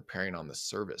also preparing on the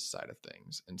service side of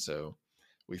things. And so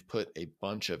we've put a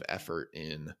bunch of effort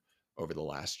in over the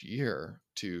last year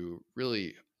to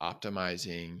really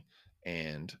optimizing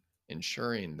and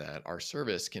ensuring that our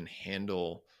service can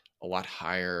handle a lot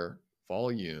higher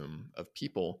volume of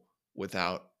people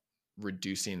without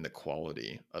reducing the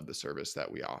quality of the service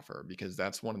that we offer, because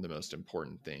that's one of the most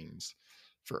important things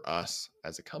for us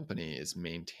as a company, is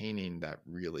maintaining that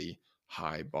really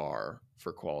high bar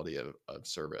for quality of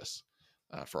service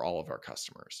for all of our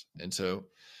customers. And so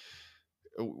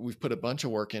we've put a bunch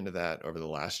of work into that over the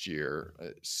last year.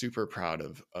 Super proud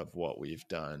of what we've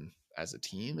done as a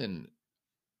team, and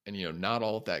not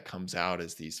all of that comes out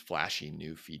as these flashy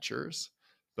new features,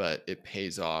 but it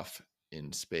pays off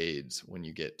in spades when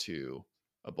you get to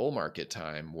a bull market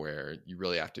time where you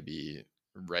really have to be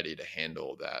ready to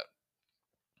handle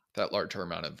that larger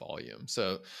amount of volume.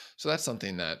 So that's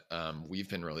something that we've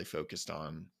been really focused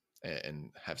on and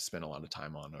have spent a lot of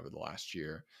time on over the last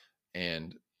year,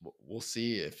 and we'll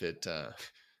see if it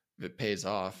pays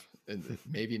off. And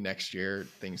maybe next year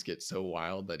things get so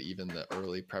wild that even the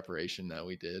early preparation that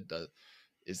we did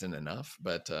isn't enough.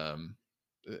 But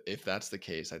if that's the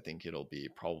case, I think it'll be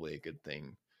probably a good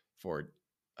thing for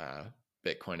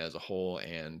Bitcoin as a whole,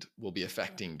 and will be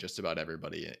affecting just about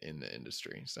everybody in the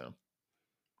industry. So,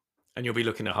 and you'll be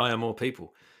looking to hire more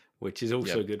people, which is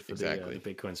also good for exactly.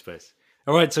 the Bitcoin space.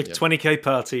 All right, so 20K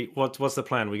party. What's the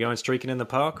plan? We going streaking in the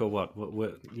park or what?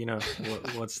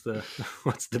 What's the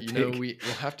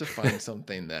we'll have to find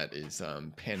something that is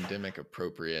pandemic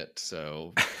appropriate.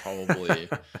 So probably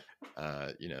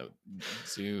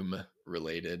Zoom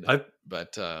related. I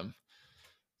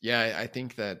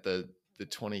think that the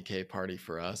 20K party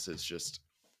for us is just,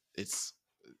 it's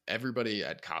everybody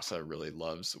at Casa really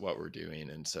loves what we're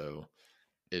doing, and so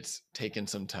it's taken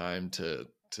some time to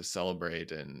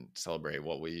celebrate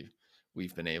what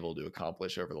we've been able to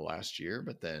accomplish over the last year,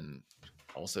 but then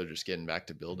also just getting back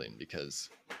to building, because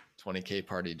 20K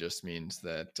party just means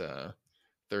that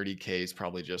 30K is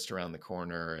probably just around the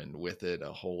corner, and with it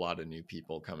a whole lot of new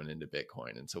people coming into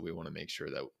Bitcoin. And so we want to make sure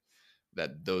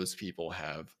that those people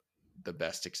have the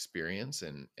best experience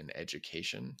and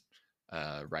education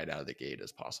right out of the gate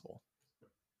as possible.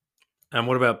 And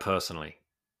what about personally?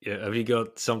 Have you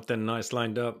got something nice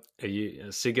lined up? Are you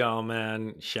a cigar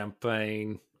man,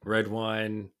 champagne, red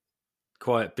wine,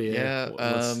 quiet beer? Yeah,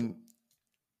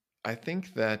 I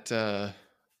think that I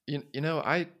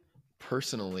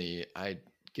personally, I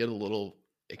get a little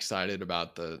excited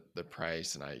about the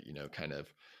price, and I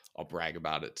I'll brag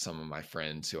about it to some of my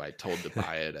friends who I told to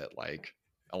buy it at like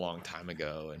a long time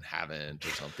ago and haven't, or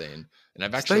something. And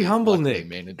I've actually stay humble, Nick.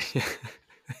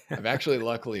 I've actually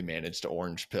luckily managed to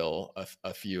orange pill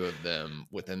a few of them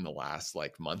within the last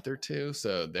like month or two,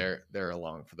 so they're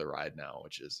along for the ride now,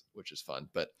 which is fun.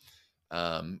 But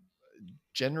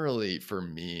generally for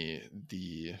me,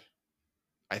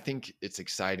 I think it's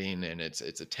exciting, and it's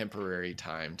a temporary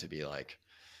time to be like,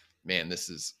 man, this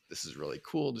is really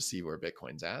cool to see where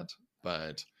Bitcoin's at.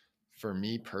 But for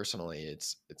me personally,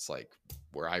 it's like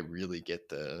where I really get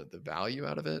the value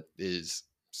out of it is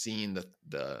seeing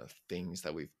the things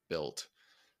that we've built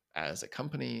as a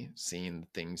company, seeing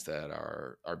things that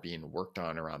are being worked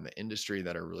on around the industry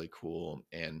that are really cool.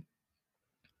 And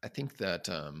I think that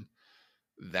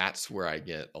that's where I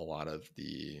get a lot of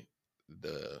the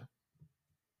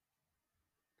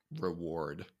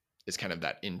reward, is kind of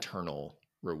that internal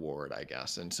reward, I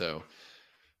guess. And so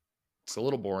it's a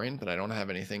little boring, but I don't have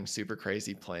anything super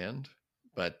crazy planned.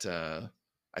 But I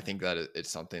think that it's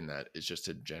something that is just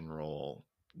a general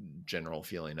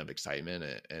feeling of excitement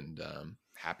and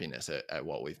happiness at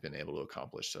what we've been able to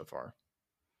accomplish so far.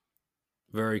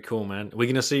 Very cool, man. Are we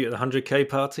going to see you at the 100K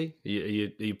party? Are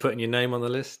you putting your name on the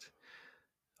list?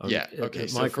 Yeah. Okay.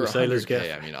 So for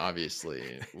 100K, I mean,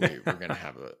 obviously we're going to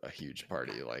have a huge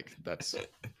party. Like that's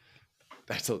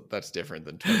different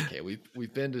than 20K.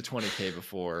 We've been to 20K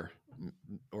before,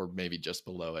 or maybe just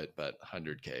below it, but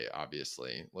 100K,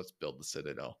 obviously, let's build the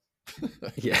Citadel.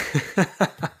 Yeah.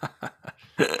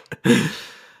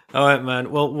 All right,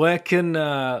 man. Well, where can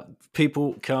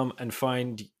people come and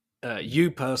find you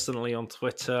personally on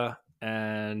Twitter,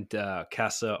 and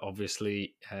Casa,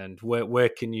 obviously, and where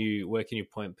can you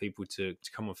point people to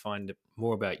come and find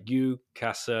more about you,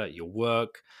 Casa, your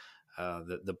work,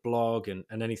 the blog, and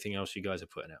anything else you guys are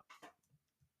putting out?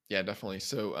 Yeah, definitely.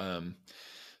 So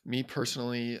me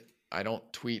personally, I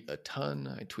don't tweet a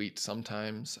ton. I tweet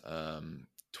sometimes.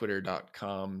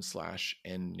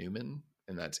 Twitter.com/nnewman,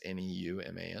 and that's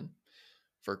NEUMAN.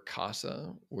 For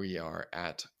Casa, we are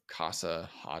at Casa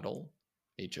Hodl,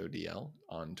 HODL,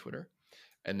 on Twitter.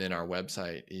 And then our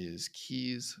website is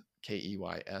keys,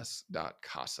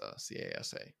 KEYS.casa,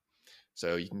 CASA.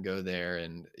 So you can go there,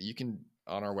 and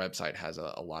on our website has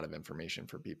a lot of information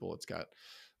for people. It's got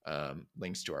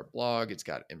links to our blog. It's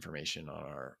got information on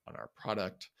our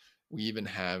product. We even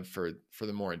have for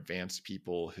the more advanced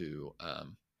people who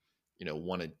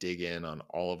want to dig in on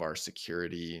all of our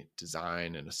security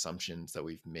design and assumptions that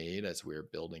we've made as we're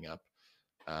building up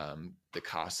the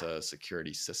Casa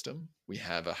security system. We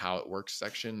have a how it works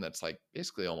section that's like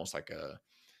basically almost like a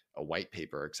white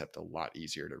paper, except a lot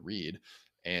easier to read.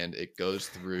 And it goes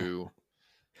through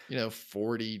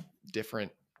 40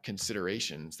 different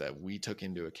considerations that we took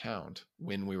into account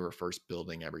when we were first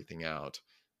building everything out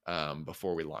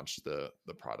before we launched the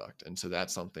product. And so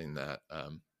that's something that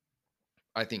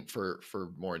I think for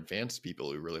more advanced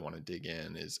people who really want to dig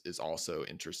in is also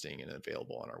interesting and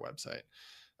available on our website.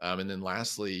 And then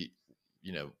lastly,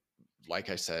 like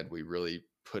I said, we really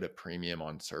put a premium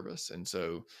on service. And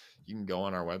so you can go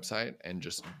on our website and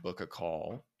just book a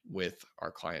call with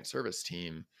our client service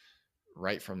team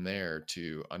right from there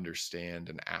to understand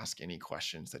and ask any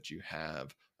questions that you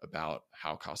have about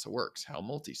how Casa works, how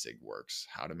multi-sig works,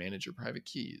 how to manage your private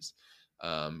keys.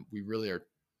 We really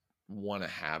want to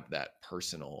have that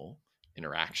personal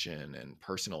interaction and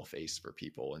personal face for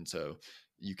people. And so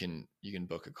you can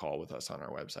book a call with us on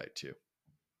our website too.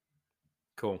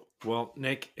 Cool. Well,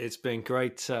 Nick, it's been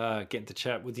great getting to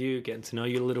chat with you, getting to know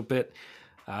you a little bit.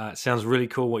 It sounds really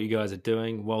cool what you guys are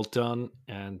doing. Well done.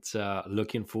 And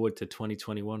looking forward to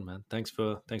 2021, man. Thanks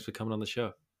for coming on the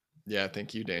show. Yeah.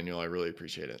 Thank you, Daniel. I really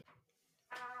appreciate it.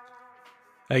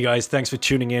 Hey guys, thanks for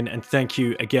tuning in. And thank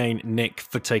you again, Nick,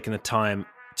 for taking the time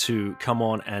to come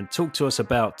on and talk to us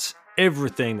about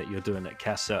everything that you're doing at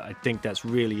Casa. I think that's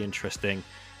really interesting.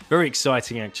 Very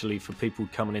exciting, actually, for people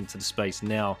coming into the space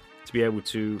now to be able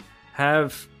to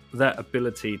have that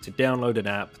ability to download an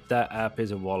app. That app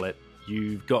is a wallet.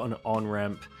 You've got an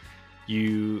on-ramp.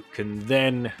 You can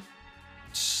then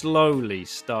slowly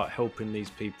start helping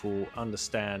these people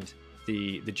understand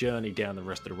the journey down the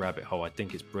rest of the rabbit hole. I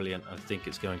think it's brilliant. I think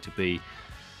it's going to be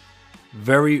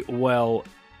very well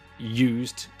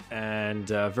used and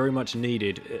very much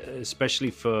needed,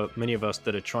 especially for many of us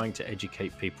that are trying to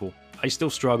educate people. I still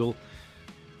struggle.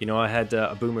 I had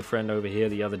a boomer friend over here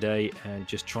the other day and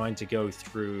just trying to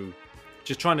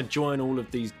join all of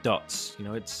these dots.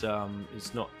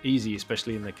 It's not easy,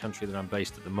 especially in the country that I'm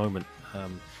based at the moment.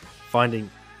 Finding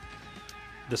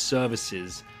the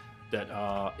services that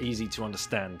are easy to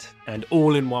understand and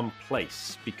all in one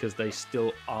place, because they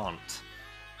still aren't.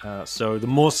 So the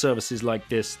more services like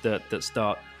this that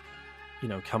start,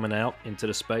 coming out into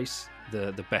the space,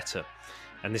 the better.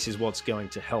 And this is what's going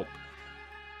to help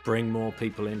bring more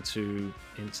people into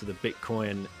the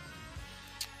Bitcoin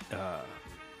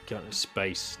kind of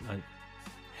space.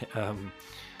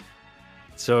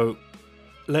 So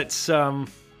let's.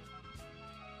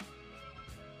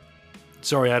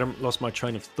 Sorry, Adam, lost my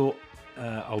train of thought.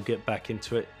 I'll get back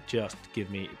into it. Just give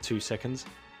me 2 seconds.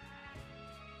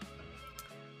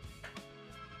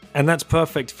 And that's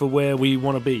perfect for where we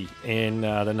want to be in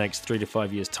the next 3 to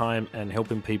 5 years' time, and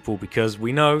helping people, because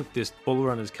we know this bull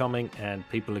run is coming and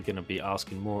people are going to be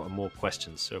asking more and more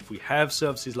questions. So if we have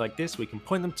services like this we can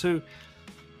point them to,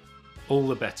 all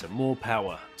the better. More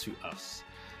power to us.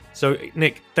 So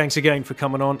Nick, thanks again for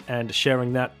coming on and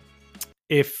sharing that.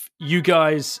 If you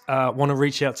guys want to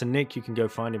reach out to Nick, you can go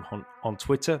find him on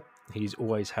Twitter. He's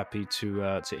always happy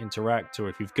to interact. Or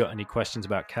if you've got any questions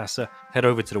about Casa, head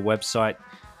over to the website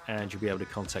and you'll be able to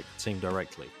contact the team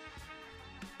directly.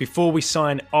 Before we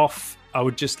sign off, I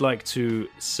would just like to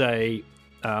say,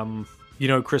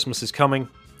 Christmas is coming.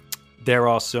 There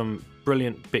are some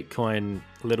brilliant Bitcoin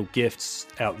little gifts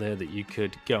out there that you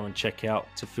could go and check out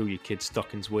to fill your kids'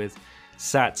 stockings with.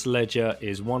 Sats Ledger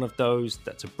is one of those.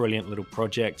 That's a brilliant little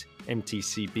project.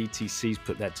 MTC BTC's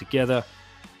put that together.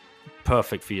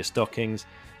 Perfect for your stockings.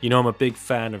 I'm a big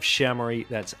fan of Shamory.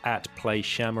 That's at Play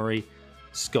Shamory.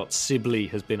 Scott Sibley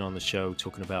has been on the show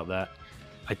talking about that.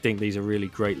 I think these are really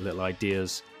great little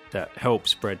ideas that help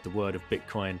spread the word of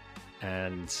Bitcoin,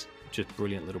 and just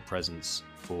brilliant little presents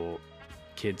for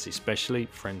kids, especially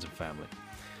friends and family.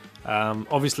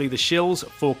 Obviously the shills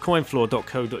for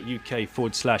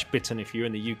coinfloor.co.uk/Bitten. If you're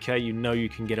in the UK, you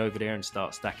can get over there and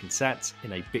start stacking sats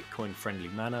in a Bitcoin friendly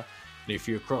manner. And if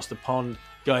you're across the pond,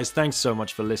 guys, thanks so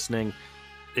much for listening.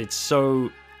 It's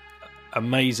so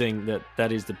amazing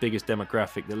that is the biggest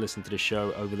demographic that listen to the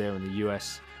show over there in the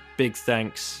US. Big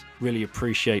thanks. Really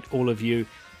appreciate all of you.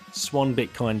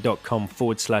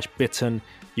 swanbitcoin.com/Bitten.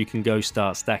 You can go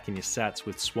start stacking your sats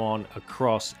with Swan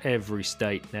across every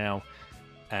state now.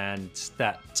 And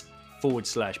that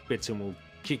 /Bitten will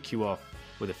kick you off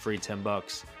with a free $10.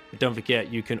 But don't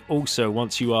forget, you can also,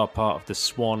 once you are part of the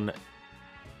Swan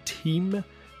team,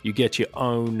 you get your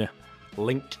own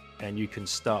link and you can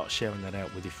start sharing that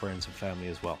out with your friends and family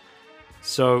as well.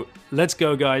 So let's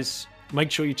go, guys.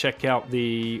 Make sure you check out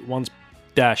the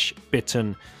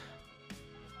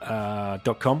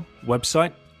once-bitten.com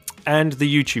website and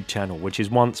the YouTube channel, which is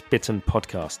Once Bitten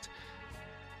Podcast.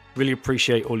 Really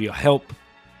appreciate all your help,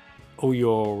 all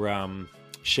your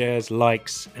shares,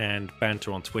 likes, and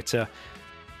banter on Twitter.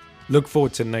 Look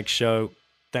forward to the next show.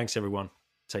 Thanks, everyone.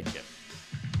 Take care.